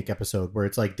the remake episode where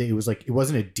it's like it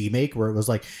wasn't a demake where it was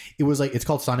like it's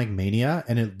called Sonic Mania,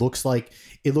 and it looks like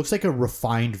a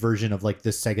refined version of like the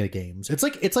Sega games. It's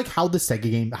like how the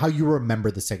Sega game, how you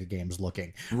remember the Sega games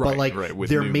looking, but like with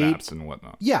they're new made maps and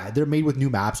whatnot. Yeah, they're made with new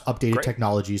maps, updated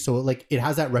technology, so like it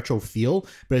has that retro feel,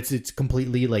 but it's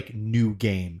completely like new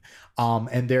game.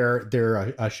 And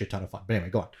they're a shit ton of fun. But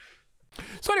anyway, go on.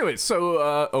 So anyway,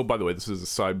 oh, by the way, this is a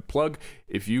side plug.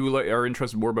 If you are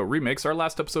interested more about remakes, our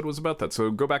last episode was about that. So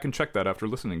go back and check that after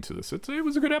listening to this. It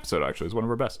was a good episode, actually. It's one of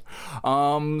our best.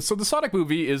 So the Sonic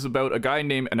movie is about a guy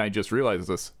named, and I just realized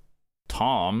this,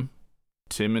 Tim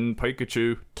and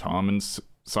Pikachu, Tom and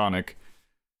Sonic,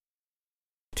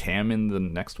 Tam in the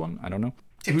next one? I don't know.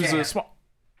 Who's a small...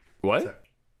 What?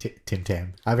 Tim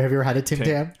Tam. Have you ever had a Tim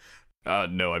Tam?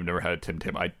 No, I've never had a Tim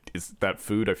Tam. Is that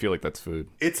food? I feel like that's food.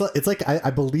 It's like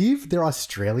I believe they're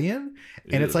Australian,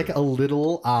 and it's like a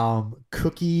little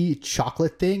cookie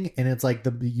chocolate thing, and it's like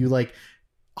you like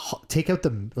take out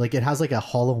the like it has like a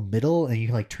hollow middle, and you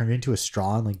can like turn it into a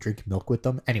straw and like drink milk with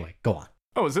them. Anyway, go on.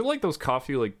 Oh, is it like those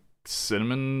coffee like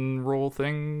cinnamon roll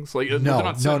things? Like no.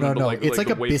 It's like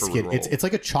a biscuit. Roll. It's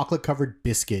like a chocolate covered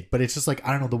biscuit, but it's just like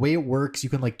I don't know the way it works. You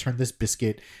can like turn this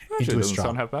biscuit into a straw. Doesn't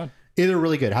sound half bad. They're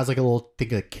really good. It has like a little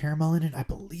thing of caramel in it, I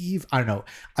believe. I don't know.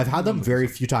 I've had them very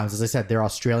few times. As I said, they're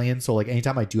Australian, so like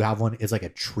anytime I do have one, it's like a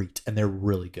treat, and they're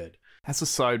really good. That's a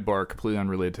sidebar, completely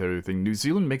unrelated to everything. New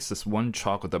Zealand makes this one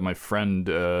chocolate that my friend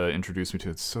introduced me to.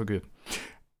 It's so good.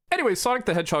 Anyway, Sonic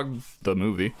the Hedgehog, the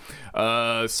movie.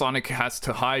 Sonic has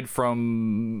to hide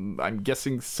from, I'm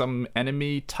guessing, some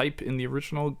enemy type in the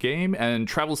original game and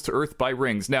travels to Earth by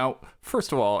rings. Now,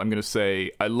 first of all, I'm going to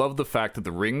say I love the fact that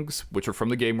the rings, which are from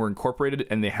the game, were incorporated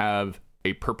and they have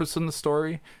a purpose in the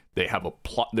story. They have a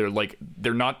plot.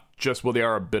 They're not just, well, they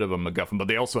are a bit of a MacGuffin, but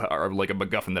they also are like a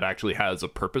MacGuffin that actually has a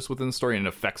purpose within the story and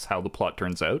affects how the plot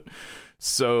turns out.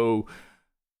 So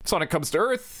Sonic comes to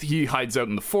Earth. He hides out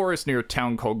in the forest near a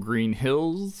town called Green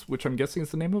Hills, which I'm guessing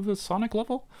is the name of a Sonic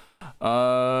level.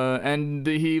 And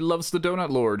he loves the Donut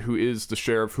Lord, who is the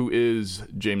sheriff, who is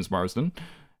James Marsden.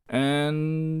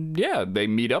 And yeah, they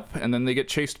meet up, and then they get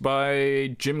chased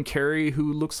by Jim Carrey,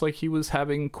 who looks like he was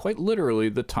having quite literally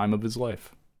the time of his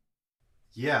life.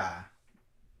 Yeah,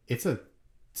 it's a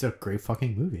great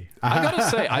fucking movie. I gotta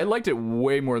say, I liked it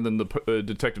way more than the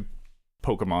Detective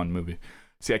Pokemon movie.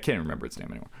 See, I can't remember its name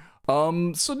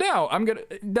anymore. So now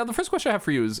the first question I have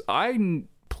for you is, I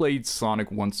played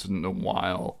Sonic once in a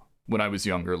while when I was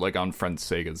younger, like on friends'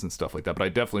 Segas and stuff like that, but I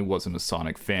definitely wasn't a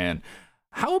Sonic fan.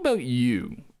 How about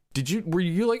you? Were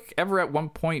you like ever at one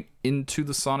point into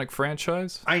the Sonic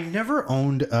franchise? I never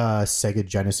owned a Sega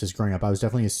Genesis growing up. I was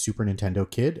definitely a Super Nintendo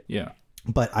kid. Yeah.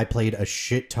 But I played a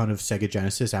shit ton of Sega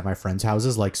Genesis at my friends'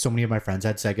 houses. Like, so many of my friends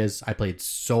had Segas. I played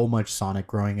so much Sonic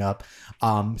growing up.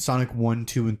 Sonic 1,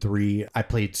 2, and 3. I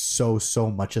played so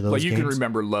much of those games. Like, you can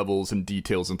remember levels and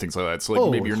details and things like that. So,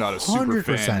 like, maybe you're not a super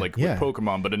fan, like, with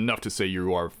Pokemon, but enough to say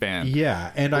you are a fan.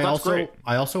 Yeah, and I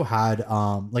also had,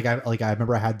 I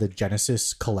remember I had the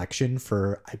Genesis collection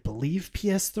for, I believe,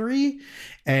 PS3.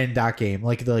 And that game,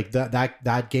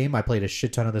 that game, I played a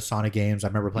shit ton of the Sonic games. I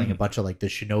remember playing a bunch of, like, the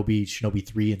Shinobi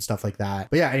 3 and stuff like that.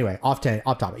 But yeah, anyway, off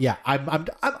topic. Yeah,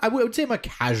 I would say I'm a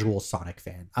casual Sonic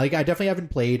fan. Like, I definitely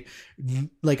haven't played,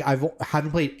 like,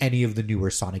 haven't played any of the newer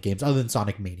Sonic games other than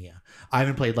Sonic Mania. I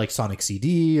haven't played like Sonic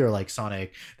CD or like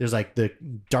Sonic. There's like the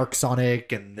Dark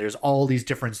Sonic, and there's all these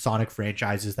different Sonic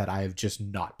franchises that I have just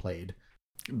not played.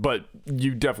 But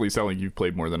you definitely sound like you've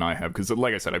played more than I have, because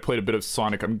like I said, I played a bit of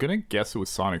Sonic. I'm gonna guess it was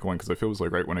Sonic 1, because I feel it was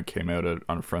like right when it came out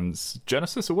on a friend's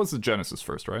Genesis. It was the Genesis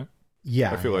first, right?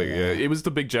 Yeah, I feel like it was the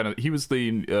big Genesis. He was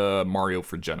the Mario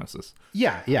for Genesis.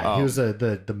 Yeah, he was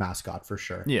the mascot for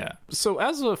sure. Yeah. So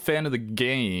as a fan of the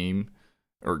game,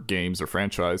 or games or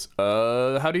franchise,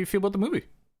 how do you feel about the movie?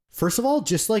 First of all,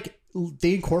 just like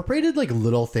they incorporated like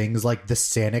little things like the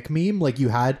Sonic meme. Like you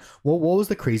had what was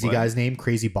the crazy guy's name?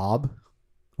 Crazy Bob.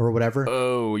 Or whatever.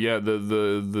 Oh yeah,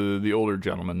 the older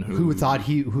gentleman who thought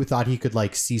he could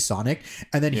like see Sonic,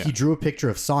 and then he drew a picture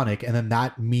of Sonic, and then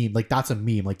that meme, like that's a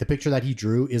meme. Like the picture that he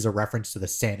drew is a reference to the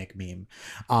Sonic meme,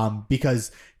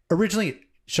 because originally,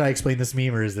 should I explain this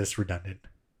meme or is this redundant?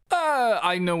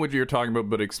 I know what you're talking about,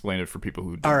 but explain it for people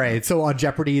who don't. All right, so on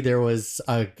Jeopardy there was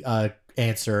a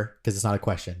answer, because it's not a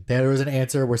question. There was an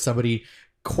answer where somebody.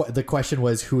 The question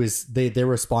was their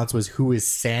response was who is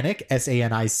Sanic,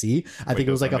 Sanic. I think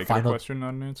it was like a final question,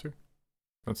 not an answer.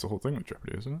 That's the whole thing with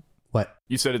Jeopardy, isn't it? What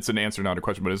you said, it's an answer, not a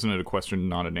question, but isn't it a question,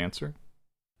 not an answer?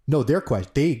 No, their question.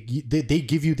 They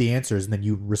give you the answers and then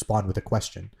you respond with a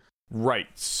question. Right.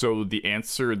 So the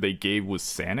answer they gave was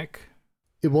Sanic.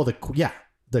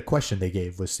 The question they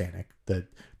gave was Sanic.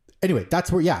 Anyway,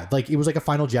 that's where, like it was like a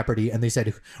final Jeopardy, and they said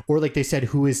who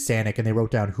is Sanic, and they wrote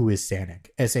down who is Sanic,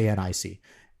 Sanic.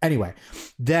 Anyway,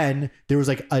 then there was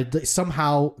like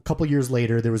somehow a couple years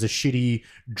later, there was a shitty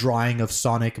drawing of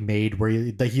Sonic made where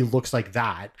he looks like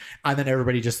that, and then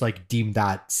everybody just like deemed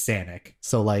that Sanic.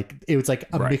 So like it was like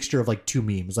a mixture of like two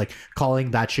memes, like calling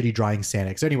that shitty drawing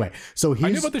Sanic. So anyway, I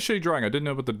knew about the shitty drawing. I didn't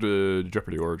know about the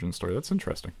Jeopardy origin story. That's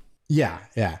interesting. Yeah.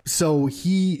 So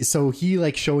he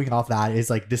like showing off that is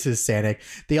like, this is Sonic.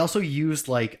 They also used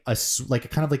like a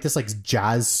kind of like this like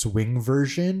jazz swing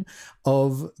version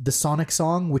of the Sonic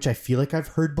song, which I feel like I've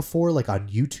heard before, like on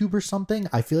YouTube or something.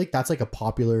 I feel like that's like a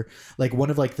popular, like one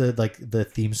of like the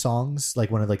theme songs, like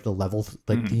one of like the level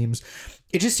like themes.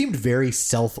 It just seemed very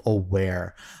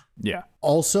self-aware. Yeah.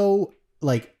 Also,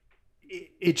 like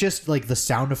it just like the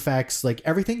sound effects, like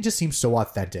everything just seems so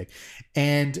authentic.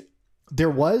 And there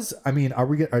was, I mean,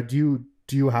 do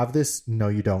you have this? No,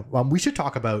 you don't. We should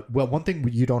talk about, one thing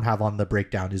you don't have on the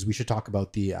breakdown is we should talk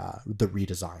about the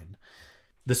redesign,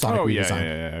 the Sonic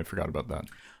redesign. Yeah, I forgot about that.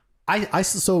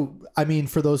 I mean,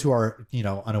 for those who are,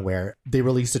 unaware, they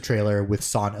released a trailer with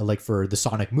Sonic, like for the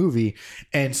Sonic movie,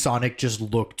 and Sonic just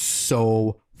looked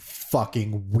so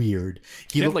fucking weird.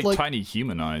 He had like tiny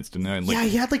human eyes, didn't he? Like, yeah,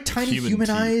 he had like tiny human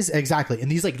eyes, exactly, and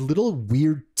these like little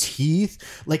weird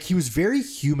teeth. Like he was very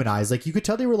humanized. Like you could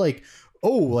tell they were like,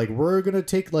 oh, like we're gonna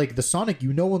take like the Sonic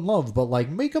you know and love, but like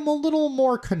make him a little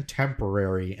more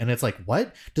contemporary. And it's like,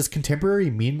 what does contemporary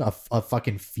mean? A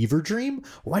fucking fever dream?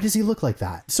 Why does he look like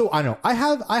that? So I don't know.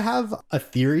 I have a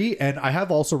theory, and I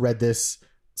have also read this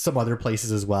some other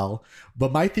places as well.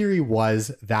 But my theory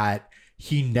was that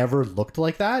he never looked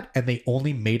like that, and they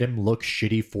only made him look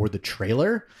shitty for the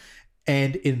trailer.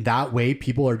 And in that way,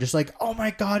 people are just like, oh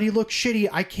my God, he looks shitty.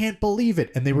 I can't believe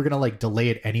it. And they were going to like delay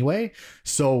it anyway.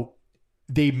 So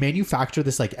they manufacture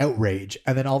this like outrage,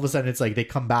 and then all of a sudden it's like they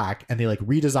come back and they like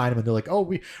redesign him, and they're like,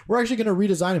 oh, we're actually going to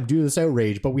redesign him due to this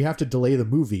outrage, but we have to delay the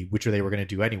movie, which they were going to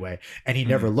do anyway. And he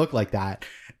never looked like that,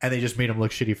 and they just made him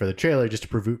look shitty for the trailer just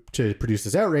to produce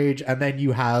this outrage. And then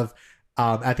you have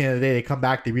at the end of the day, they come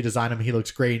back, they redesign him, he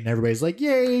looks great, and everybody's like,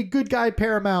 yay, good guy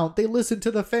Paramount, they listen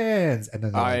to the fans. And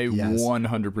then I like, yes.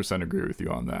 100% agree with you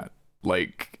on that.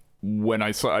 Like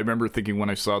I remember thinking when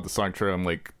I saw the Sonic trailer, I'm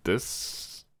like,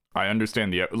 I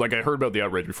understand I heard about the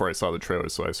outrage before I saw the trailer,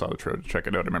 so I saw the trailer to check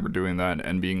it out. I remember doing that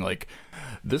and being like,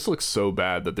 this looks so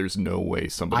bad that there's no way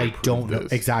somebody. I don't know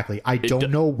exactly. I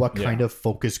don't know what kind of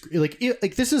focus. Like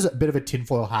this is a bit of a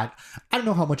tinfoil hat. I don't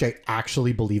know how much I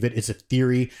actually believe it. It's a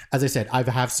theory. As I said, I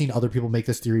have seen other people make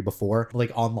this theory before.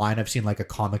 Like online, I've seen like a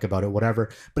comic about it,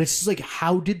 whatever. But it's just like,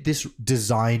 how did this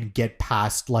design get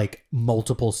past like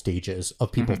multiple stages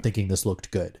of people thinking this looked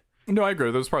good? No, I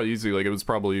agree. That was probably easy. Like it was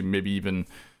probably maybe even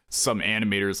some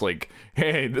animators like,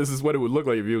 hey, this is what it would look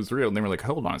like if it was real. And they were like,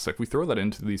 hold on a sec, we throw that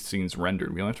into these scenes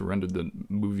rendered, we don't have to render the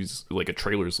movies like a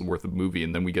trailer's worth of movie,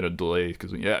 and then we get a delay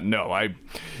because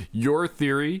your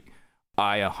theory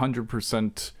I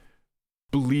 100%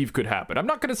 believe could happen. I'm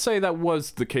not going to say that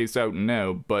was the case out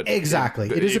now, but exactly,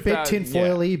 it is a bit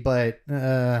tinfoily, but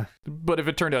if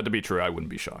it turned out to be true, I wouldn't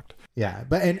be shocked. Yeah,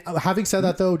 but and having said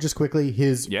that though, just quickly,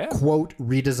 his quote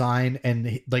redesign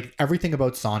and like everything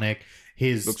about Sonic,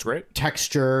 his looks great.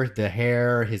 Texture, the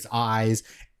hair, his eyes,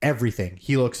 everything.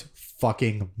 He looks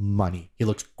fucking money. He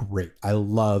looks great. I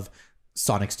love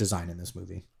Sonic's design in this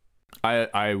movie.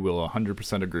 I will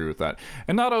 100% agree with that.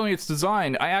 And not only its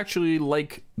design, I actually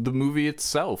like the movie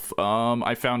itself.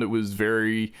 I found it was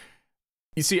very...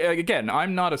 You see, again,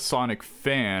 I'm not a Sonic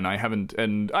fan.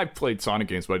 I've played Sonic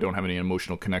games, but I don't have any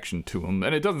emotional connection to them.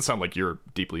 And it doesn't sound like you're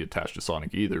deeply attached to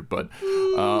Sonic either, but...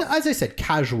 as I said,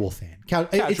 casual fan.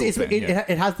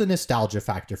 It has the nostalgia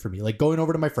factor for me. Like going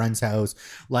over to my friend's house,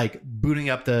 like booting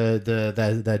up the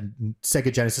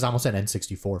Sega Genesis, I almost said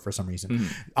N64 for some reason.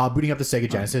 Booting up the Sega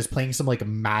Genesis, playing some like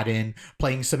Madden,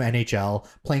 playing some NHL,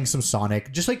 playing some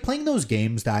Sonic, just like playing those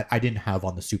games that I didn't have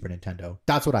on the Super Nintendo.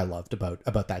 That's what I loved about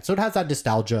that. So it has that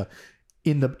nostalgia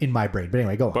in my brain. But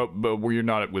anyway, go on. But were you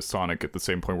not with Sonic at the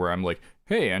same point where I'm like,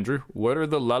 hey Andrew, what are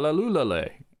the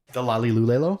la-la-lulale? The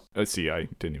Lalilulelo? See, I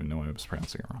didn't even know I was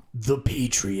pronouncing it wrong. The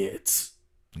Patriots.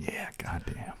 Yeah,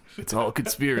 goddamn. It's all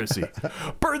conspiracy.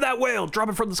 Burn that whale, drop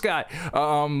it from the sky.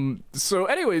 So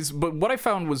anyways, but what I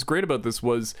found was great about this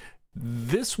was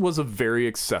a very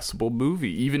accessible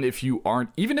movie. Even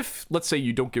if, let's say,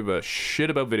 you don't give a shit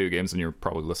about video games, and you're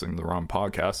probably listening to the wrong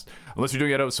podcast, unless you're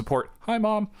doing it out of support. Hi,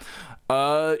 Mom.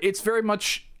 It's very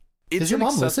much... Does your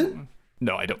mom listen?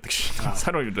 No, I don't think she does.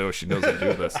 I don't even know if she knows I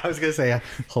do this. I was going to say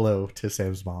hello to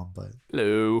Sam's mom, but...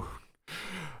 Hello.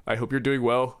 I hope you're doing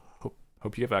well.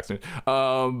 Hope you get vaccinated.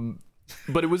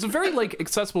 But it was a very, like,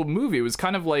 accessible movie. It was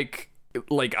kind of like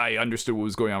I understood what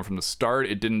was going on from the start.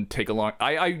 It didn't take a long...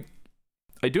 I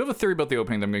do have a theory about the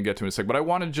opening that I'm going to get to in a sec, but I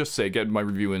want to just say, get my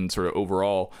review in sort of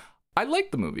overall. I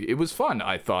liked the movie. It was fun.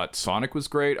 I thought Sonic was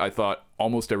great. I thought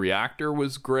almost every actor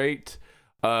was great.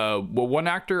 One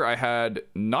actor, I had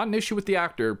not an issue with the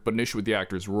actor, but an issue with the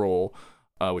actor's role,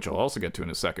 which I'll also get to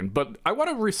in a second. But I want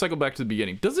to recycle back to the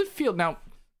beginning. Does it feel now?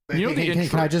 You know, the intro.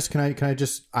 Can I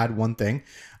just add one thing?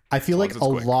 I feel like a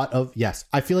lot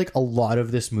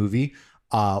of this movie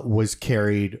was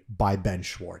carried by Ben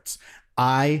Schwartz.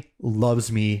 I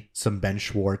loves me some Ben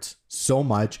Schwartz so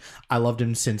much. I loved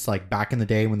him since like back in the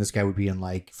day when this guy would be in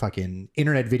like fucking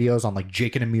internet videos on like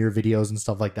Jake and Amir videos and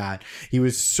stuff like that. He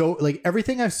was so like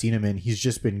everything I've seen him in, he's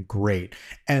just been great.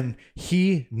 And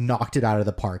he knocked it out of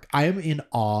the park. I am in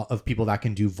awe of people that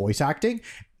can do voice acting.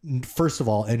 First of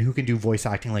all, and who can do voice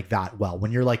acting like that well,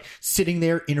 when you're like sitting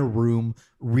there in a room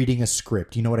reading a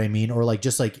script, you know what I mean? Or like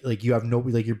just like you have no,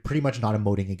 like you're pretty much not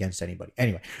emoting against anybody.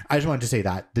 Anyway, I just wanted to say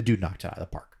that the dude knocked it out of the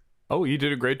park. Oh, you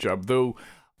did a great job, though.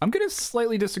 I'm gonna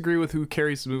slightly disagree with who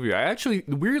carries the movie. I actually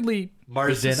weirdly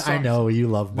Marsden. I know you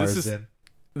love Marsden.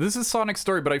 This is Sonic's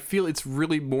story, but I feel it's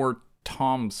really more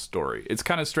Tom's story. It's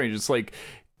kind of strange. It's like,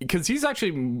 because he's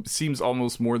actually seems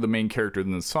almost more the main character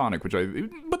than Sonic,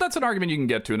 but that's an argument you can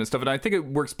get to and stuff. And I think it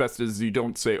works best as you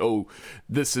don't say, oh,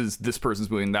 this is this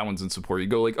person's movie and that one's in support. You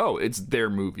go like, oh, it's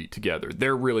their movie together.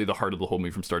 They're really the heart of the whole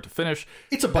movie from start to finish.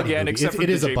 It's a buddy movie. Except for it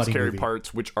the is a James buddy Carrey movie.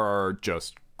 parts, which are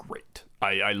just great.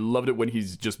 I loved it when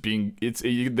he's just being.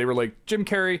 They were like, Jim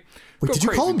Carrey. Wait, did you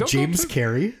call him Don't James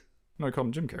Carrey? No, I call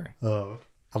him Jim Carrey. Oh.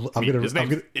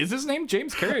 Is his name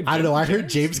James Carrey? I don't know. I heard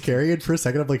James Carrey, and for a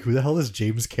second, I'm like, "Who the hell is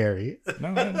James Carrey?"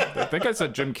 No, I think I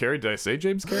said Jim Carrey. Did I say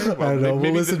James Carrey? Well, I don't know.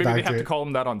 Maybe listen they back have to to call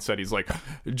him that on set. He's like,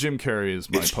 Jim Carrey is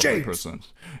my It's public James. person.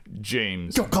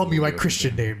 James. Don't call me my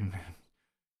Christian name.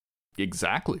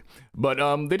 Exactly. But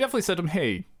they definitely said to him,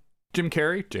 "Hey, James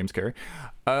Carrey,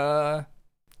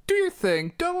 do your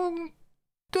thing. Don't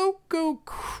go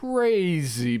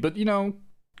crazy, but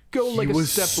go like a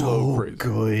step below crazy."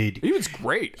 Good. He was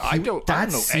great. I don't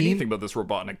know anything about this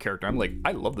Robotnik character. I'm like,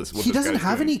 I love this. He doesn't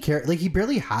have any character. Like, he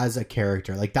barely has a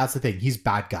character. Like, that's the thing. He's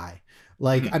bad guy.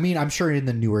 Like, I mean, I'm sure in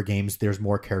the newer games there's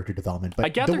more character development. But I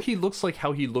gather he looks like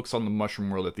how he looks on the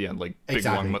Mushroom World at the end, like big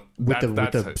exactly long, with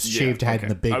the shaved head and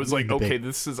the big. I was like, okay, big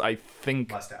this is I think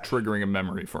mustache. triggering a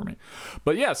memory for me.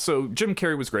 But yeah, so Jim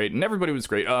Carrey was great, and everybody was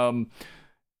great.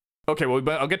 Okay, well,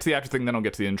 but I'll get to the actor thing, then I'll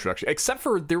get to the introduction. Except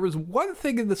for there was one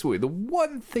thing in this movie, the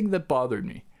one thing that bothered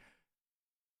me.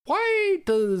 Why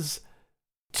does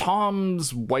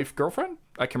Tom's girlfriend?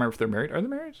 I can't remember if they're married. Are they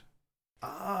married?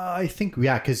 I think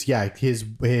because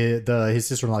his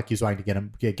sister-in-law keeps wanting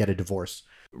to get a divorce.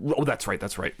 Oh, that's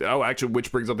right. Oh, actually,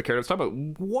 which brings up the character I was talking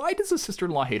about. Why does his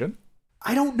sister-in-law hate him?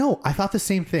 I don't know. I thought the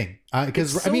same thing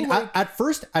because So, I mean, at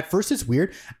first it's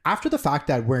weird. After the fact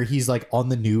that where he's like on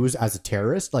the news as a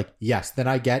terrorist, like yes, then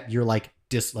I get you're like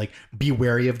be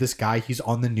wary of this guy. He's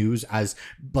on the news as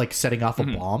like setting off a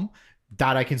bomb.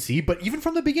 That I can see, but even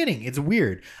from the beginning, it's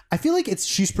weird. I feel like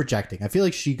she's projecting. I feel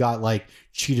like she got like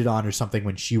cheated on or something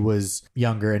when she was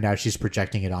younger, and now she's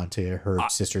projecting it onto her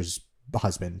sister's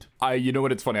husband. You know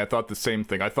what? It's funny. I thought the same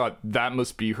thing. I thought that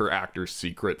must be her actor's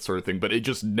secret sort of thing, but it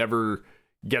just never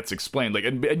gets explained. Like,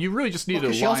 and you really just need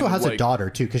a. She also has a daughter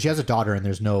too, because she has a daughter and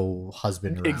there's no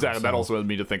husband around. Exactly. So. That also led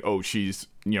me to think, oh, she's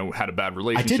had a bad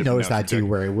relationship. I did notice that too,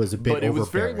 where it was a bit. But it was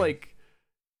very like,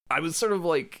 I was sort of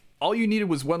like. All you needed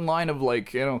was one line of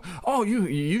like, oh,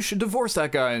 you should divorce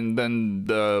that guy, and then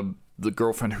the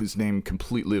girlfriend whose name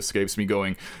completely escapes me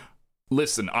going,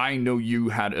 listen, I know you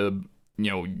had a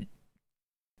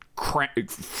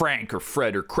Frank or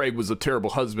Fred or Craig was a terrible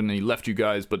husband and he left you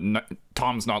guys, but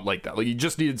Tom's not like that. Like, you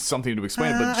just needed something to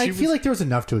explain. But I feel like there was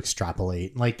enough to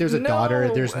extrapolate. Like, there's a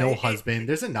daughter, there's no husband,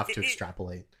 there's enough to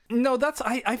extrapolate. No,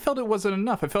 I felt it wasn't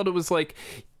enough. I felt it was like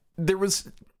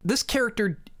this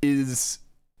character is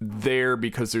there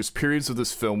because there's periods of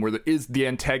this film where the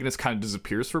antagonist kind of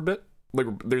disappears for a bit. Like,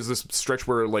 there's this stretch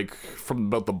where, like, from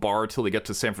about the bar till they get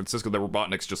to San Francisco, the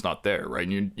Robotnik's just not there, right?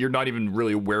 And you're not even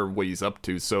really aware of what he's up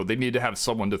to. So they need to have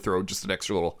someone to throw just an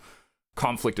extra little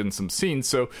conflict in some scenes.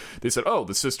 So they said, oh,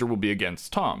 the sister will be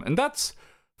against Tom, and that's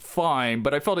fine.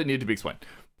 But I felt it needed to be explained.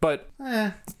 But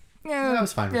that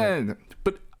was fine. Yeah,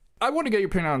 but I want to get your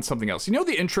opinion on something else. You know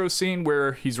the intro scene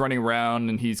where he's running around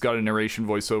and he's got a narration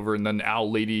voiceover, and then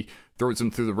Owl Lady throws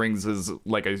him through the rings as,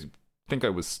 like I think I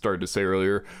was started to say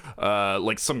earlier,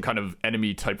 like some kind of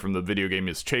enemy type from the video game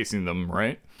is chasing them,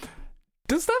 right?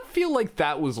 Does that feel like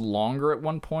that was longer at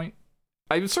one point?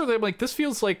 I was sort of like, this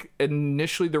feels like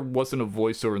initially there wasn't a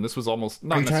voiceover, and this was almost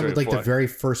not. Are you talking about like the very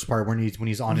first part when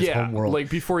he's on his home world? Like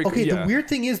before he. Okay, the weird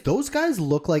thing is those guys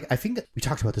look like, I think we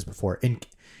talked about this before, and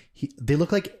they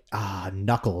look like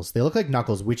Knuckles. They look like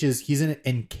Knuckles, which is he's an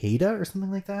Encada or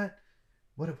something like that.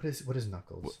 What is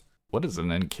Knuckles? What is an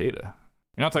Encada?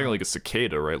 You're not talking like a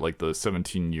cicada, right? Like the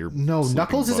 17-year. No,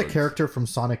 Knuckles is a character from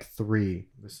Sonic 3.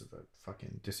 This is a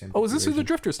fucking disambiguation. Oh, is this who the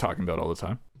Drifter's talking about all the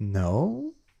time?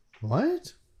 No.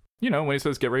 What? You know, when he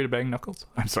says, get ready to bang Knuckles?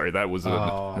 I'm sorry, that was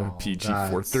a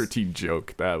PG-13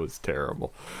 joke. That was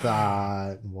terrible.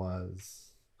 That was.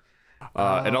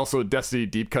 And also, Destiny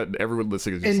Deep Cut, and everyone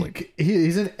listening is just like...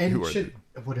 He's an... How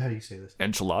do you say this?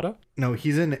 Enchilada? No,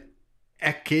 he's an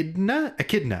Echidna. I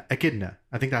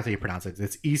think that's how you pronounce it.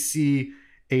 It's Echidna.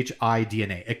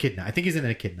 Echidna. I think he's in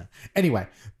an Echidna. Anyway,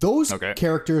 those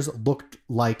characters looked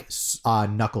like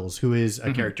Knuckles, who is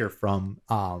a character from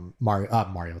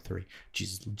Mario 3.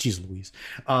 Jeez Louise.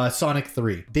 Sonic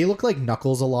 3. They look like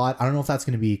Knuckles a lot. I don't know if that's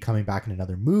going to be coming back in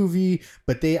another movie,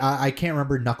 but I can't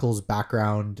remember Knuckles'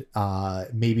 background.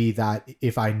 Maybe that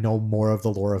if I know more of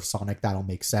the lore of Sonic, that'll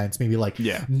make sense. Maybe like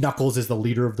Knuckles is the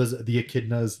leader of the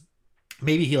Echidnas.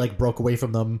 maybe he like broke away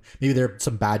from them. Maybe they're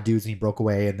some bad dudes and he broke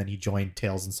away and then he joined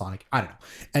Tails and Sonic. I don't know.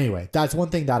 Anyway, that's one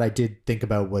thing that I did think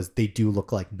about was they do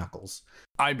look like Knuckles.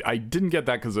 I didn't get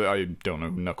that because I don't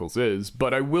know who Knuckles is,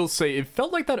 but I will say it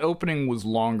felt like that opening was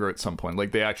longer at some point.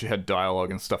 Like they actually had dialogue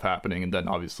and stuff happening, and then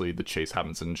obviously the chase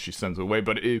happens and she sends it away.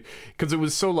 But because it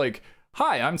was so like,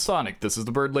 hi, I'm Sonic. This is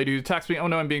the bird lady who attacks me. Oh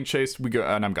no, I'm being chased. We go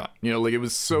and I'm gone. You know, like it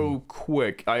was so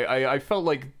quick. I felt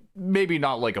like maybe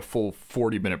not like a full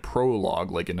 40-minute prologue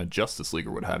like in a Justice League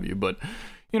or what have you, but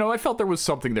you know, I felt there was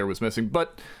something there was missing.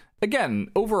 But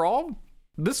again, overall,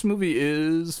 this movie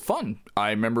is fun. I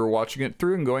remember watching it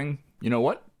through and going, you know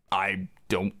what? I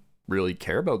don't really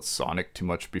care about Sonic too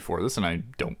much before this, and I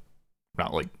don't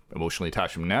not like emotionally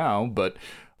attached to him now, but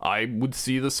I would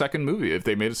see the second movie. If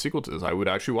they made a sequel to this, I would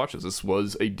actually watch this. This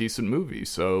was a decent movie.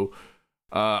 So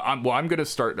I'm going to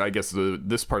start, I guess,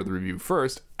 this part of the review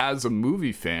first. As a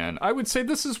movie fan, I would say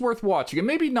this is worth watching. And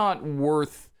maybe not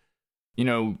worth, you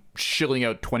know, shilling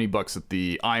out $20 at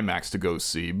the IMAX to go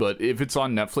see. But if it's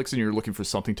on Netflix and you're looking for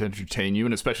something to entertain you,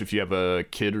 and especially if you have a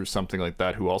kid or something like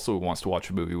that who also wants to watch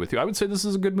a movie with you, I would say this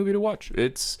is a good movie to watch.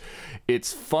 It's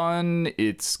fun.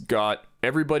 It's got,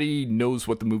 everybody knows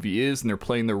what the movie is and they're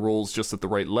playing their roles just at the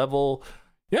right level.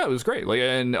 Yeah, it was great. Like,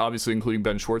 and obviously including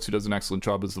Ben Schwartz, who does an excellent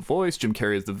job as the voice, Jim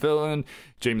Carrey as the villain,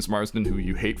 James Marsden, who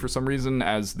you hate for some reason,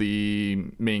 as the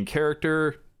main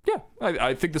character. Yeah,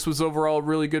 I think this was overall a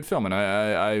really good film, and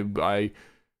I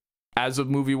as a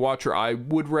movie watcher, I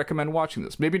would recommend watching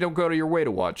this. Maybe don't go to your way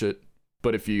to watch it,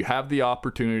 but if you have the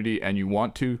opportunity and you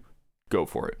want to, go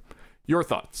for it. Your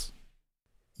thoughts?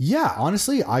 Yeah,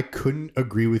 honestly, I couldn't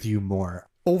agree with you more.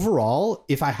 Overall,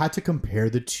 if I had to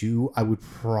compare the two, I would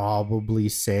probably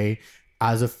say,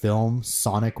 as a film,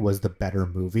 Sonic was the better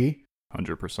movie.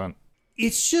 100%.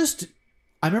 It's just,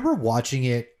 I remember watching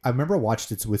it. I remember I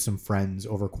watched it with some friends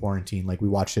over quarantine. Like we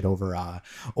watched it over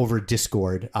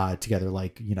Discord together.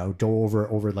 Like, you know,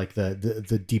 over like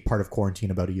the deep part of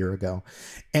quarantine about a year ago,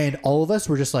 and all of us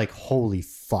were just like, "Holy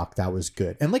fuck, that was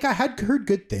good!" And like I had heard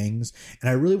good things, and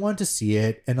I really wanted to see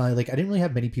it. And I didn't really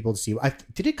have many people to see it.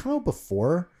 Did it come out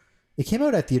before? It came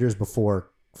out at theaters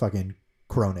before fucking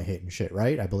Corona hit and shit,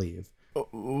 right? I believe.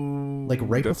 Like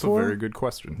right that's before? That's a very good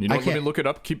question. You know, let me look it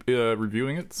up. Keep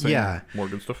reviewing it. Saying more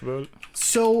good stuff about it.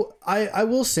 So I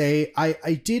will say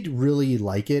I did really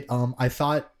like it. I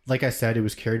thought, like I said, it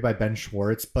was carried by Ben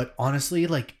Schwartz, but honestly,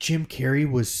 like Jim Carrey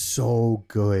was so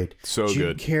good.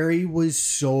 Jim Carrey was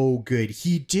so good.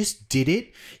 He just did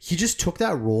it. He just took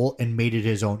that role and made it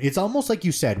his own. It's almost like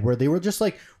you said, where they were just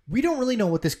like, we don't really know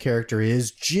what this character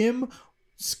is. James,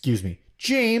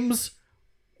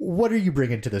 what are you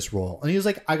bringing to this role? And he was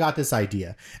like, I got this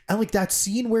idea. And like that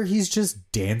scene where he's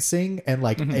just dancing and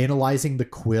like analyzing the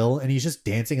quill, and he's just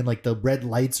dancing and like the red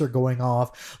lights are going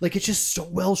off. Like it's just so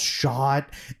well shot,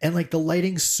 and like the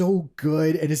lighting's so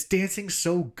good, and his dancing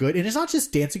so good. And it's not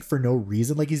just dancing for no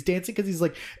reason. Like he's dancing because he's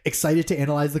like excited to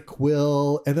analyze the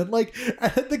quill. And then like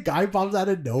the guy pops out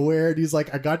of nowhere and he's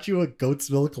like, I got you a goat's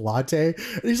milk latte.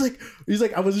 And he's like,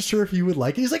 I wasn't sure if you would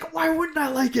like it. He's like, why wouldn't I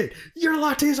like it? Your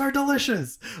lattes are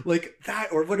delicious. Like that,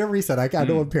 or whatever he said. I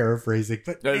know I'm paraphrasing,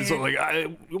 but so like,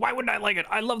 why wouldn't I like it?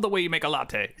 I love the way you make a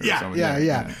latte.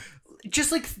 Yeah.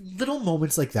 Just like little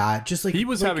moments like that. Just like he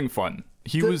was having fun.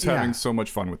 He was having so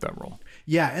much fun with that role.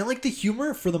 Yeah, and like the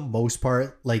humor for the most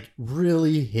part, like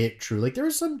really hit true. Like there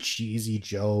were some cheesy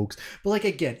jokes, but like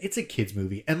again, it's a kids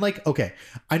movie. And like, okay,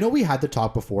 I know we had the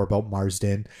talk before about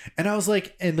Marsden, and I was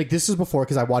like, and like this is before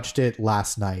because I watched it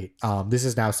last night. This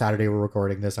is now Saturday. We're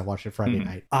recording this. I watched it Friday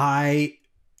night.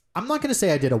 I'm not going to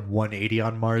say I did a 180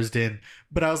 on Marsden,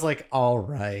 but I was like, all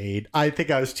right. I think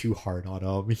I was too hard on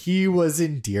him. He was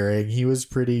endearing. He was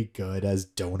pretty good as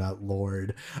Donut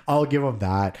Lord. I'll give him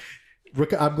that.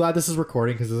 I'm glad this is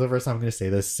recording because this is the first time I'm going to say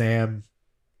this. Sam,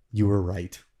 you were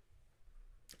right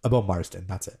about Marsden.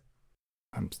 That's it.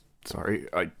 I'm sorry.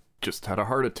 I just had a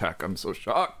heart attack. I'm so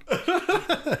shocked.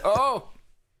 Oh.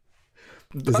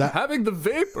 I'm having the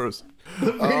vapors.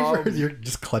 The vapors. You're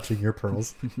just clutching your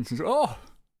pearls. Oh.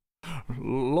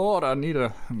 Lord, I need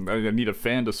a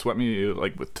fan to sweat me,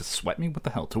 what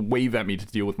the hell, to wave at me to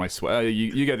deal with my sweat.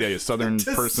 You get the idea. Southern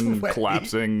person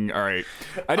collapsing. All right,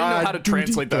 I didn't know how to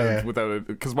translate that without it,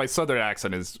 because my southern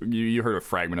accent is, you heard a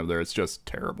fragment of there, it's just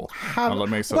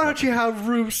don't you have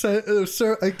room services,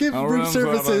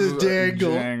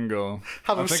 Django?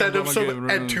 Have them send him some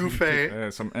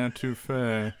etouffee. Some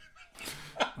etouffee.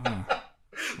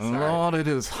 Lord, it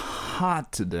is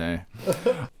hot today.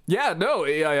 Yeah, no,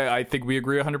 I think we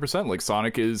agree 100%. Like,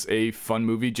 Sonic is a fun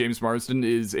movie. James Marsden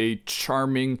is a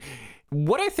charming,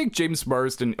 what I think James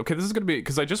Marsden... Okay, this is going to be...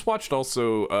 Because I just watched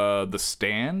also The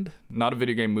Stand. Not a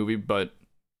video game movie, but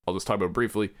I'll just talk about it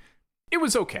briefly. It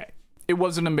was okay. It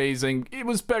wasn't amazing. It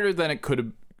was better than it could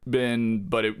have been,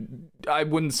 but I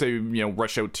wouldn't say,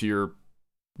 rush out to your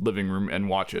living room and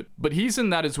watch it. But he's in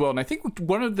that as well. And I think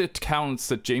one of the talents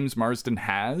that James Marsden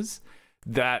has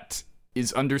that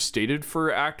is understated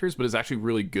for actors, but is actually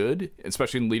really good,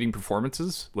 especially in leading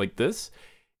performances like this,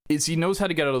 is he knows how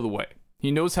to get out of the way. He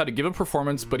knows how to give a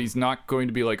performance, but he's not going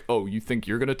to be like, oh, you think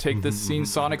you're going to take this scene,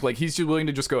 Sonic? Like, he's just willing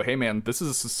to just go, hey, man, this is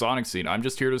a Sonic scene. I'm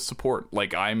just here to support.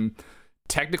 Like, I'm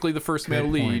technically the first male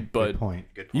lead, but good point.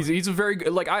 He's a very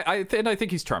good... Like, I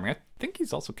think he's charming. I think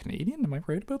he's also Canadian. Am I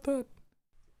right about that?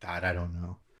 That I don't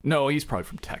know. No, he's probably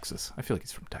from Texas. I feel like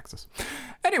he's from Texas.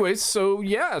 Anyways, so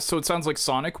it sounds like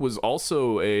Sonic was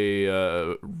also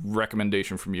a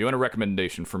recommendation from you and a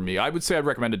recommendation from me. I would say I'd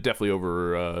recommend it definitely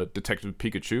over Detective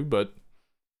Pikachu, but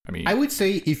I mean... I would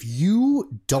say if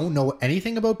you don't know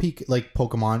anything about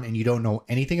Pokemon and you don't know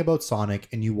anything about Sonic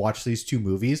and you watch these two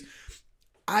movies,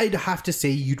 I'd have to say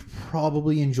you'd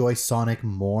probably enjoy Sonic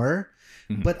more.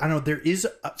 But I don't know, there is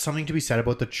something to be said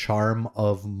about the charm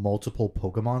of multiple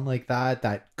Pokemon like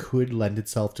that could lend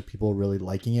itself to people really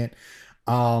liking it.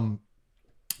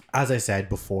 As I said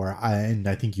before, and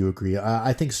I think you agree,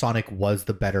 I think Sonic was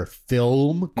the better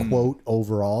film, quote,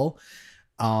 overall.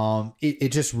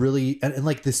 It just really, and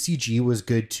like the CG was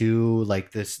good too.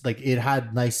 Like it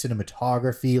had nice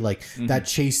cinematography, like that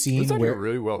chase scene where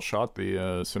really well shot.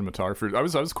 The cinematographer, I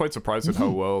was quite surprised at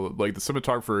how well, like, the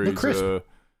cinematographer is.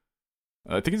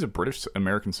 I think he's a British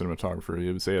American cinematographer.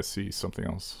 It was ASC something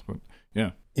else, but yeah,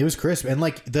 it was crisp. And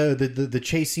like the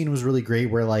chase scene was really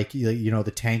great, where like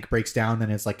the tank breaks down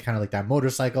and it's like kind of like that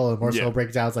motorcycle, and motorcycle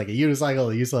breaks down. It's like a unicycle.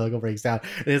 The unicycle breaks down,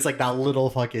 and it's like that little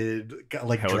fucking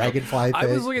like dragonfly thing. I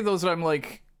was looking at those and I'm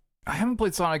like, I haven't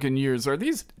played Sonic in years. Are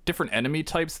these different enemy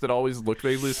types that always looked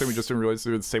vaguely the same? We just didn't realize they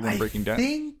were the same one breaking down.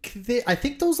 I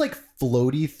think those like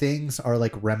floaty things are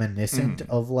like reminiscent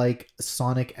of like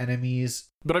Sonic enemies.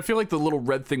 But I feel like the little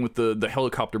red thing with the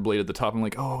helicopter blade at the top, I'm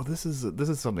like, oh, this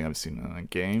is something I've seen in a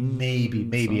game.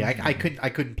 Maybe. I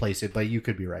couldn't place it, but you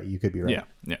could be right.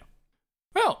 Yeah.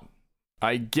 Well,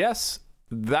 I guess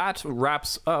that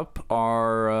wraps up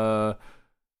our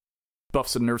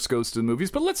Buffs and Nerfs goes to the movies.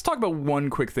 But let's talk about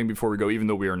one quick thing before we go, even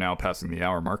though we are now passing the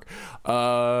hour mark.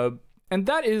 And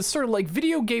that is sort of like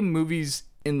video game movies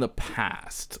in the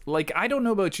past. Like, I don't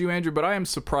know about you, Andrew, but I am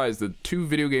surprised that 2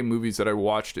 video game movies that I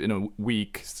watched in a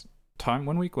week's time,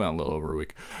 1 week, well, a little over a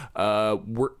week,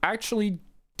 were actually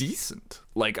decent.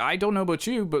 Like, I don't know about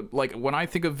you, but like when I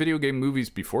think of video game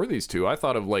movies before these 2, I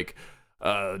thought of like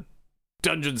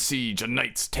Dungeon Siege, A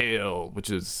Knight's Tale, which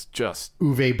is just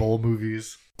Uwe Boll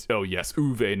movies. Oh yes,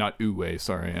 Uwe, not Uwe.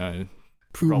 Sorry,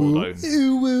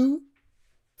 Uwe.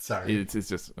 Sorry, it's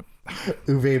just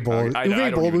Uwe Boll.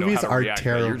 Uwe Boll movies are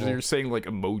terrible. You're saying like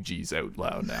emojis out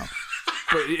loud now.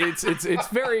 But it's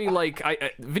very like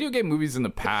video game movies in the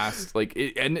past, like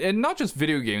and not just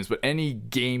video games, but any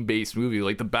game-based movie.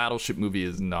 Like the Battleship movie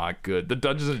is not good. The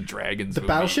Dungeons and Dragons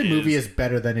Battleship movie is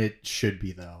better than it should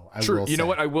be, though. True. You know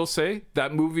what I will say?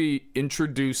 That movie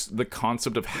introduced the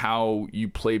concept of how you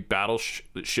play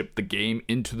Battleship the game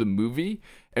into the movie,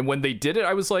 and when they did it,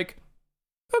 I was like,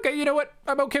 okay, you know what?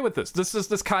 I'm okay with this.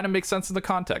 This kind of makes sense in the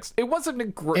context. It wasn't a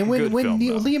great And when film,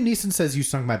 Liam Neeson says you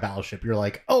sung my Battleship, you're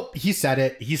like, oh, he said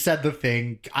it. He said the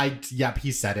thing. Yep,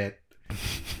 he said it.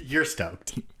 You're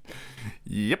stoked.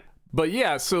 Yep. But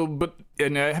yeah,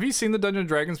 and have you seen the Dungeons and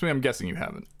Dragons movie? I'm guessing you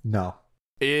haven't. No.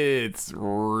 It's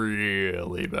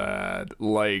really bad.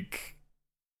 Like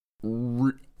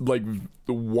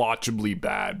watchably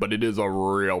bad, but it is a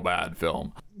real bad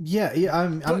film. Yeah,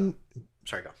 I'm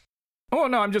sorry, go. Oh,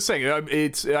 no, I'm just saying,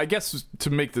 it's, I guess, to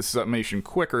make this summation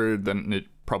quicker than it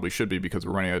probably should be because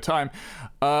we're running out of time,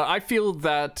 I feel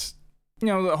that,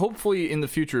 hopefully in the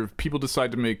future, if people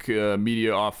decide to make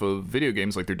media off of video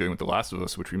games like they're doing with The Last of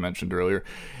Us, which we mentioned earlier,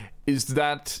 is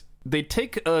that they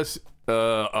take a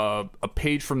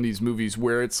page from these movies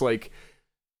where it's like,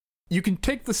 you can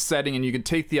take the setting and you can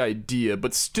take the idea,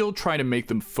 but still try to make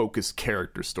them focus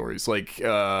character stories. Like,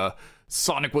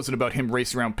 Sonic wasn't about him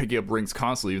racing around picking up rings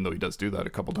constantly, even though he does do that a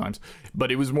couple times. But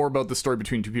it was more about the story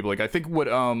between 2 people. Like, I think what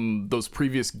those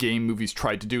previous game movies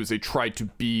tried to do is they tried to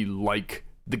be like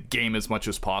the game as much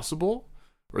as possible,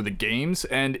 or the games.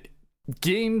 And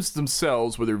games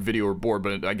themselves, whether video or board,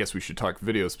 but I guess we should talk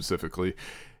video specifically,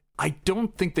 I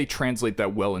don't think they translate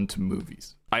that well into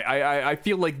movies. I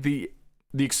feel like the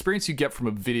experience you get from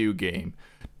a video game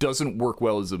doesn't work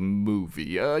well as a movie.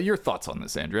 Your thoughts on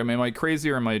this, Andrew? Am I crazy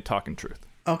or am I talking truth?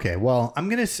 Okay, well, I'm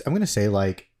gonna say,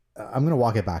 like, I'm gonna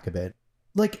walk it back a bit.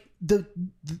 like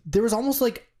there was almost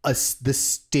like the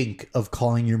stink of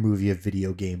calling your movie a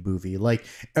video game movie. Like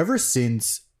ever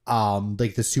since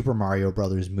like the Super Mario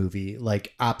Brothers movie,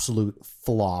 like absolute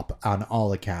flop on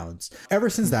all accounts. Ever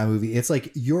since that movie, it's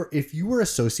like if you were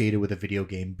associated with a video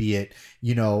game, be it,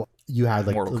 you know, you had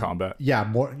like Mortal Kombat. Yeah,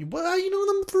 well, you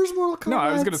know, the first Mortal Kombat. No,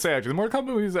 I was gonna say actually, the Mortal Kombat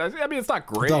movies. I mean, it's not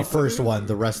great. The first one,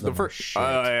 the rest of them. The first, shit.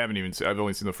 I haven't even seen. I've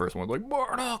only seen the first one. Like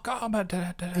Mortal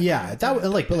Kombat. Yeah, that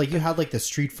like, but like you had like the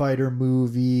Street Fighter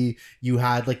movie. You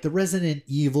had like the Resident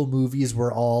Evil movies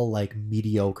were all like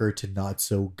mediocre to not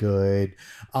so good.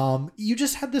 You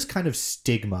just had this kind of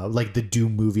stigma, like the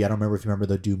Doom movie. I don't remember if you remember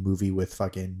the Doom movie with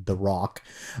fucking The Rock.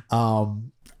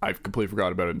 I completely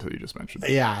forgot about it until you just mentioned it.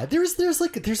 Yeah, there's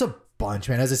a bunch,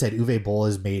 man. As I said, Uwe Boll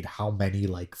has made how many,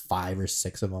 like 5 or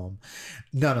 6 of them.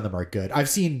 None of them are good. I've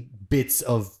seen bits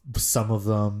of some of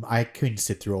them. I couldn't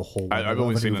sit through a whole one. I've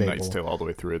only seen The Knight's Tale all the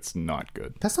way through. It's not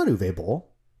good. That's not Uwe Boll.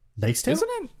 Knight's Tale? Isn't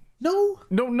it? No.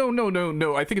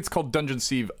 No. I think it's called Dungeon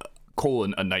Siege: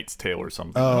 A Knight's Tale or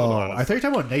something. Oh, I thought you were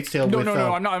talking about Knight's Tale.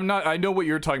 No, I'm not. I know what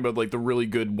you're talking about, like the really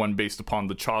good one based upon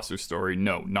the Chaucer story.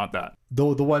 No, not that. The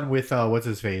one with what's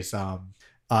his face?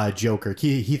 Joker,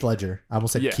 Heath Ledger. I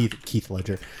almost said Yeah. Keith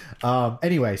Ledger.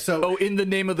 Anyway, so In the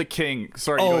Name of the King.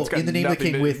 Sorry. Oh, it's got In the Name of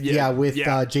the King with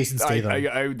Jason Statham.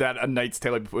 I that A Knight's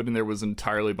Tale I put in there was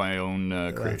entirely my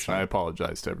own creation. I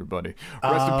apologize to everybody.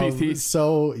 Rest in peace, Heath.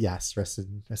 So yes, rest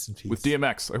in peace. With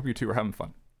DMX. I hope you two are having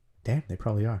fun. Damn, they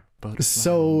probably are.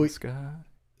 So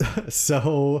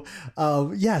So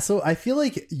I feel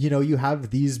like, you know, you have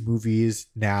these movies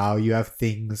now. You have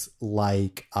things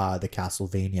like the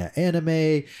Castlevania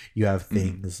anime. You have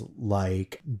things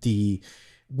like the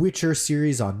Witcher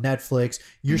series on Netflix.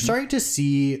 You're starting to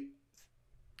see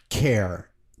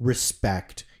care,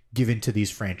 respect given to these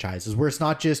franchises, where it's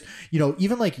not just, you know,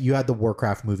 even like you had the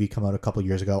Warcraft movie come out a couple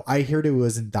years ago. I heard it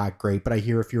wasn't that great, but I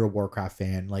hear if you're a Warcraft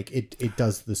fan, like it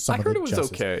does the some. I heard it was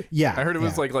justice. Okay. Yeah, I heard it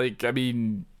was like I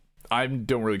mean, I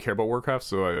don't really care about Warcraft,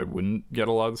 so I wouldn't get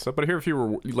a lot of the stuff. But I hear if you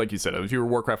were, like you said, if you were a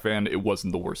Warcraft fan, it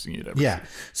wasn't the worst thing you'd ever seen.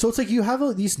 So it's like you have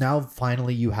these now.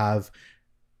 Finally, you have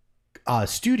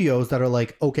studios that are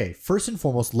like, okay, first and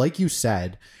foremost, like you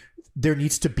said, there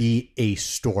needs to be a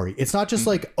story. It's not just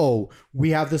like, oh,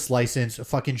 we have this license,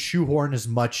 fucking shoehorn as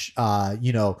much,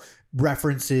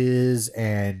 references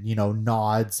and, you know,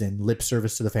 nods and lip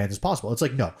service to the fans as possible. It's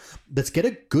like, no, let's get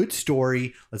a good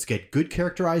story. Let's get good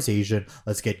characterization.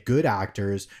 Let's get good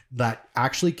actors that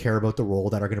actually care about the role,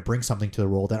 that are going to bring something to the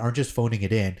role, that aren't just phoning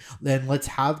it in. Then let's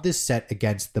have this set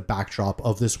against the backdrop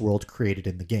of this world created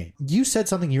in the game. You said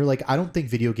something, you're like, I don't think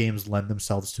video games lend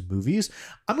themselves to movies.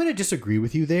 I'm going to disagree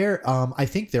with you there. I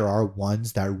think there are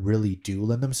ones that really do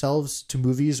lend themselves to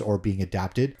movies or being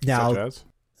adapted. Now, Such as?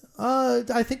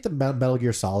 I think the Metal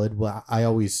Gear Solid. Well, I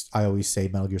always say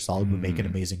Metal Gear Solid would make an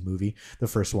amazing movie. The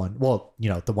first one, well, you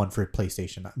know, the one for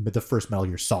PlayStation, but the first Metal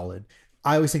Gear Solid.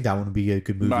 I always think that one would be a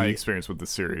good movie. My experience with the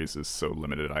series is so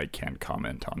limited, I can't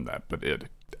comment on that. But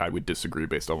I would disagree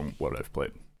based on what I've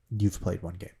played. You've played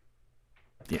one game,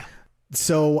 yeah.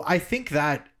 So I think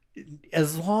that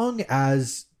as long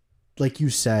as, like you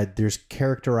said, there's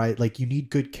like you need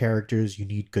good characters, you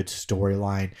need good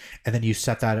storyline, and then you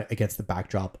set that against the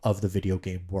backdrop of the video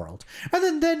game world.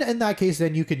 And then in that case,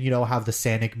 then you can, you know, have the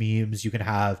Sonic memes, you can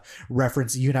have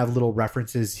little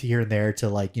references here and there to,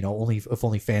 like, you know,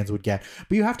 only fans would get,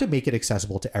 but you have to make it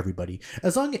accessible to everybody.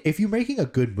 If you're making a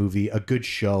good movie, a good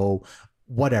show,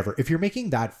 whatever, if you're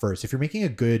making that first, if you're making a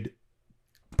good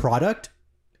product,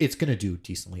 it's going to do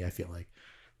decently, I feel like.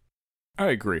 I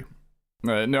agree.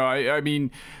 No, I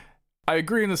mean, I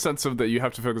agree in the sense of that you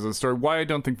have to focus on the story. Why I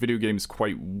don't think video games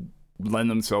quite lend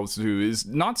themselves to is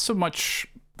not so much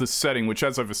the setting, which,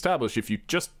 as I've established, if you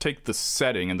just take the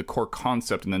setting and the core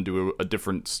concept and then do a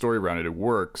different story around it, it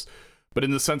works. But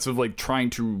in the sense of like trying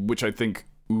to, which I think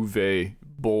Uwe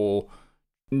Boll,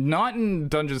 not in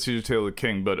Dungeon Siege: Tale of the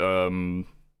King, but I'm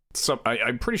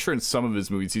pretty sure in some of his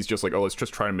movies he's just like, oh, let's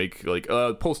just try to make like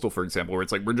Postal, for example, where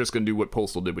it's like we're just gonna do what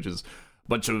Postal did, which is a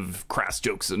bunch of crass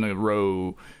jokes in a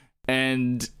row.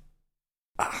 And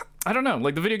I don't know,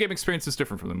 like the video game experience is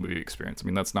different from the movie experience. I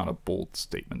mean, that's not a bold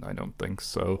statement, I don't think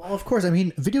so. Well, of course, I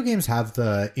mean, video games have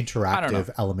the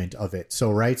interactive element of it.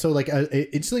 So, right, so like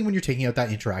instantly when you're taking out that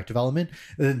interactive element,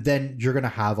 then you're gonna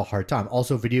have a hard time.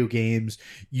 Also, video games,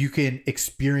 you can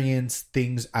experience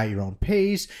things at your own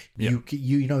pace. Yeah.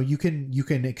 You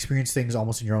can experience things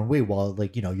almost in your own way, while,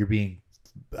 like, you know,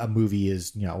 a movie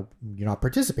is, you know, you're not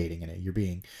participating in it, you're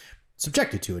being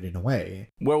subjected to it in a way.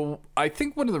 Well, I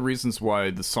think one of the reasons why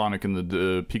the Sonic and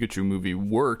the Pikachu movie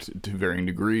worked to varying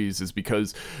degrees is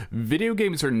because video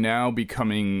games are now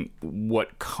becoming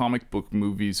what comic book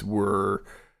movies were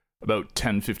about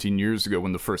 10, 15 years ago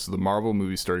when the first of the Marvel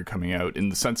movies started coming out, in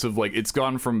the sense of, like, it's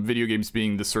gone from video games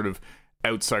being this sort of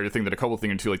outsider thing that a couple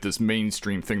thing into, like, this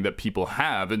mainstream thing that people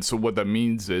have. And so what that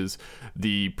means is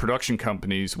the production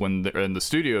companies and the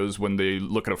studios, when they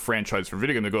look at a franchise for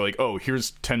video game, they go like, oh,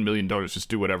 here's $10 million, just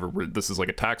do whatever. This is like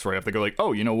a tax write-off. They go like,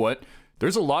 oh, you know what?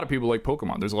 There's a lot of people like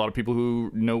Pokemon. There's a lot of people who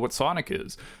know what Sonic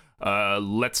is.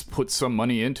 Let's put some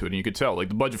money into it. And you could tell, like,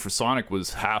 the budget for Sonic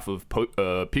was half of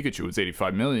Pikachu. It was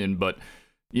 $85 million, but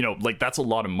you know, like, that's a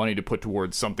lot of money to put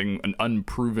towards something, an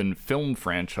unproven film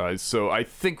franchise. So I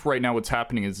think right now what's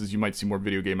happening is you might see more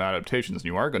video game adaptations, and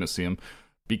you are going to see them,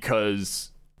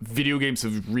 because video games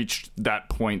have reached that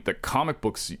point that comic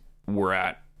books were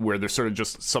at, where they're sort of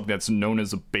just something that's known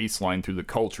as a baseline through the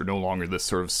culture, no longer this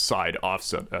sort of side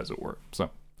offset, as it were.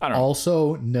 So I don't know.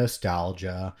 Also,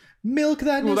 nostalgia. Milk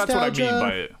that nostalgia. Well, that's what I mean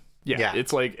by it. Yeah.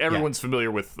 It's like everyone's familiar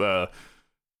with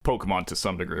Pokemon to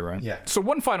some degree, right? Yeah. So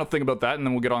one final thing about that, and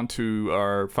then we'll get on to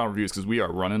our final reviews, because we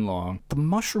are running long. The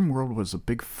Mushroom World was a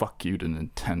big fuck you to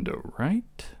Nintendo, right?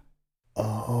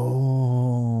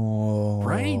 Oh.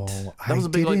 Right? That was a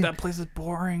big, like, that place is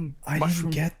boring. I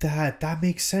didn't get that. That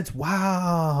makes sense.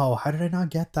 Wow. How did I not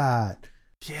get that?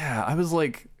 Yeah, I was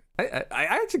like, I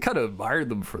actually kind of admired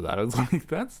them for that. I was like,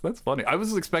 that's funny. I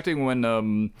was expecting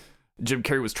when Jim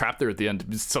Carrey was trapped there at the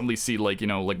end to suddenly see, like, you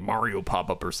know, like Mario pop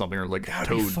up or something, or like That'd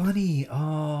Toad. Be funny.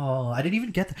 Oh, I didn't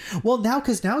even get that. Well,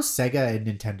 because now Sega and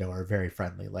Nintendo are very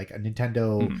friendly. Like a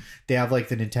Nintendo, they have like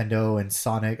the Nintendo and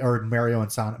Sonic, or Mario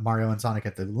and Sonic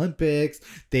at the Olympics.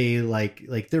 They like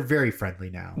they're very friendly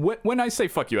now. When I say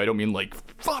fuck you, I don't mean like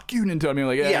fuck you, Nintendo. I mean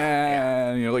like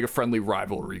you know, like a friendly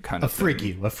rivalry kind of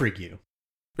thing. A freak you.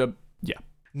 Yeah.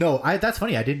 No, that's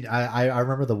funny. I didn't. I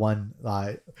remember the one.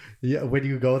 When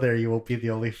you go there, you won't be the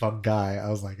only fun guy. I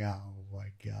was like, oh my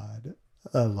god,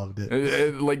 I loved it.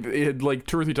 It like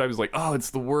 2 or 3 times, like, oh, it's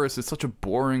the worst. It's such a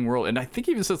boring world. And I think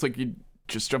he even says like you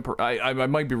just jump. I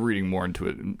might be reading more into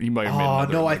it. He might.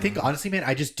 Oh no, I think honestly, man,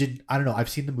 I just didn't. I don't know. I've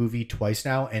seen the movie twice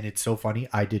now, and it's so funny.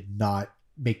 I did not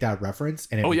make that reference.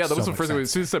 And that was the first thing.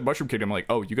 As soon as I said Mushroom Kingdom, I'm like,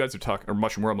 oh, you guys are talking, or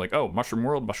Mushroom World. I'm like, oh, Mushroom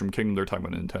World, Mushroom Kingdom. They're talking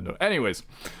about Nintendo. Anyways.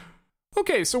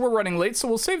 Okay, so we're running late, so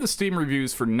we'll save the Steam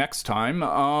reviews for next time.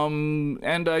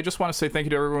 And I just want to say thank you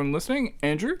to everyone listening.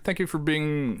 Andrew, thank you for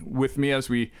being with me as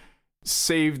we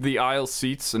saved the aisle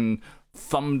seats and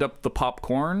thumbed up the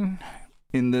popcorn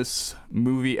in this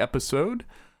movie episode.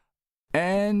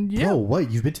 And yeah. Oh,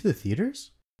 what? You've been to the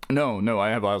theaters? No, I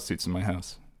have aisle seats in my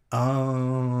house.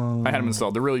 Oh. I had them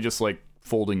installed. They're really just like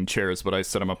folding chairs, but I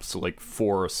set them up so like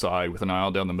 4 aside with an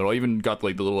aisle down the middle. I even got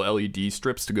like the little LED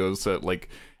strips to go so that, like,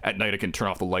 at night I can turn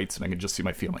off the lights and I can just see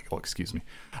my feet. I'm like, oh, excuse me.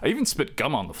 I even spit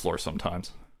gum on the floor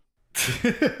sometimes.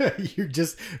 You're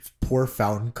just poor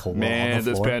fountain cola. Man, on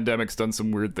the this floor. pandemic's done some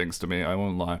weird things to me. I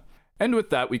won't lie. And with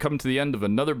that, we come to the end of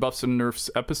another Buffs and Nerfs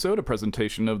episode, a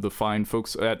presentation of the fine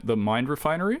folks at the Mind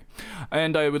Refinery.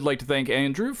 And I would like to thank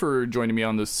Andrew for joining me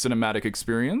on this cinematic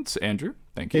experience. Andrew,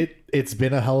 thank you. It's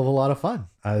been a hell of a lot of fun.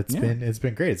 It's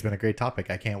been great. It's been a great topic.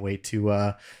 I can't wait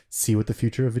to see what the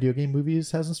future of video game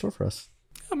movies has in store for us.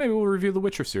 Well, maybe we'll review the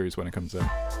Witcher series when it comes out,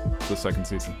 the 2nd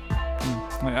season.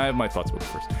 I have my thoughts about it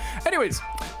first. Anyways,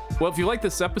 well, if you like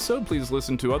this episode, please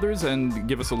listen to others and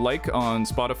give us a like on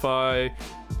Spotify,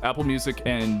 Apple Music,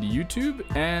 and YouTube.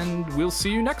 And we'll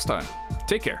see you next time.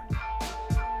 Take care.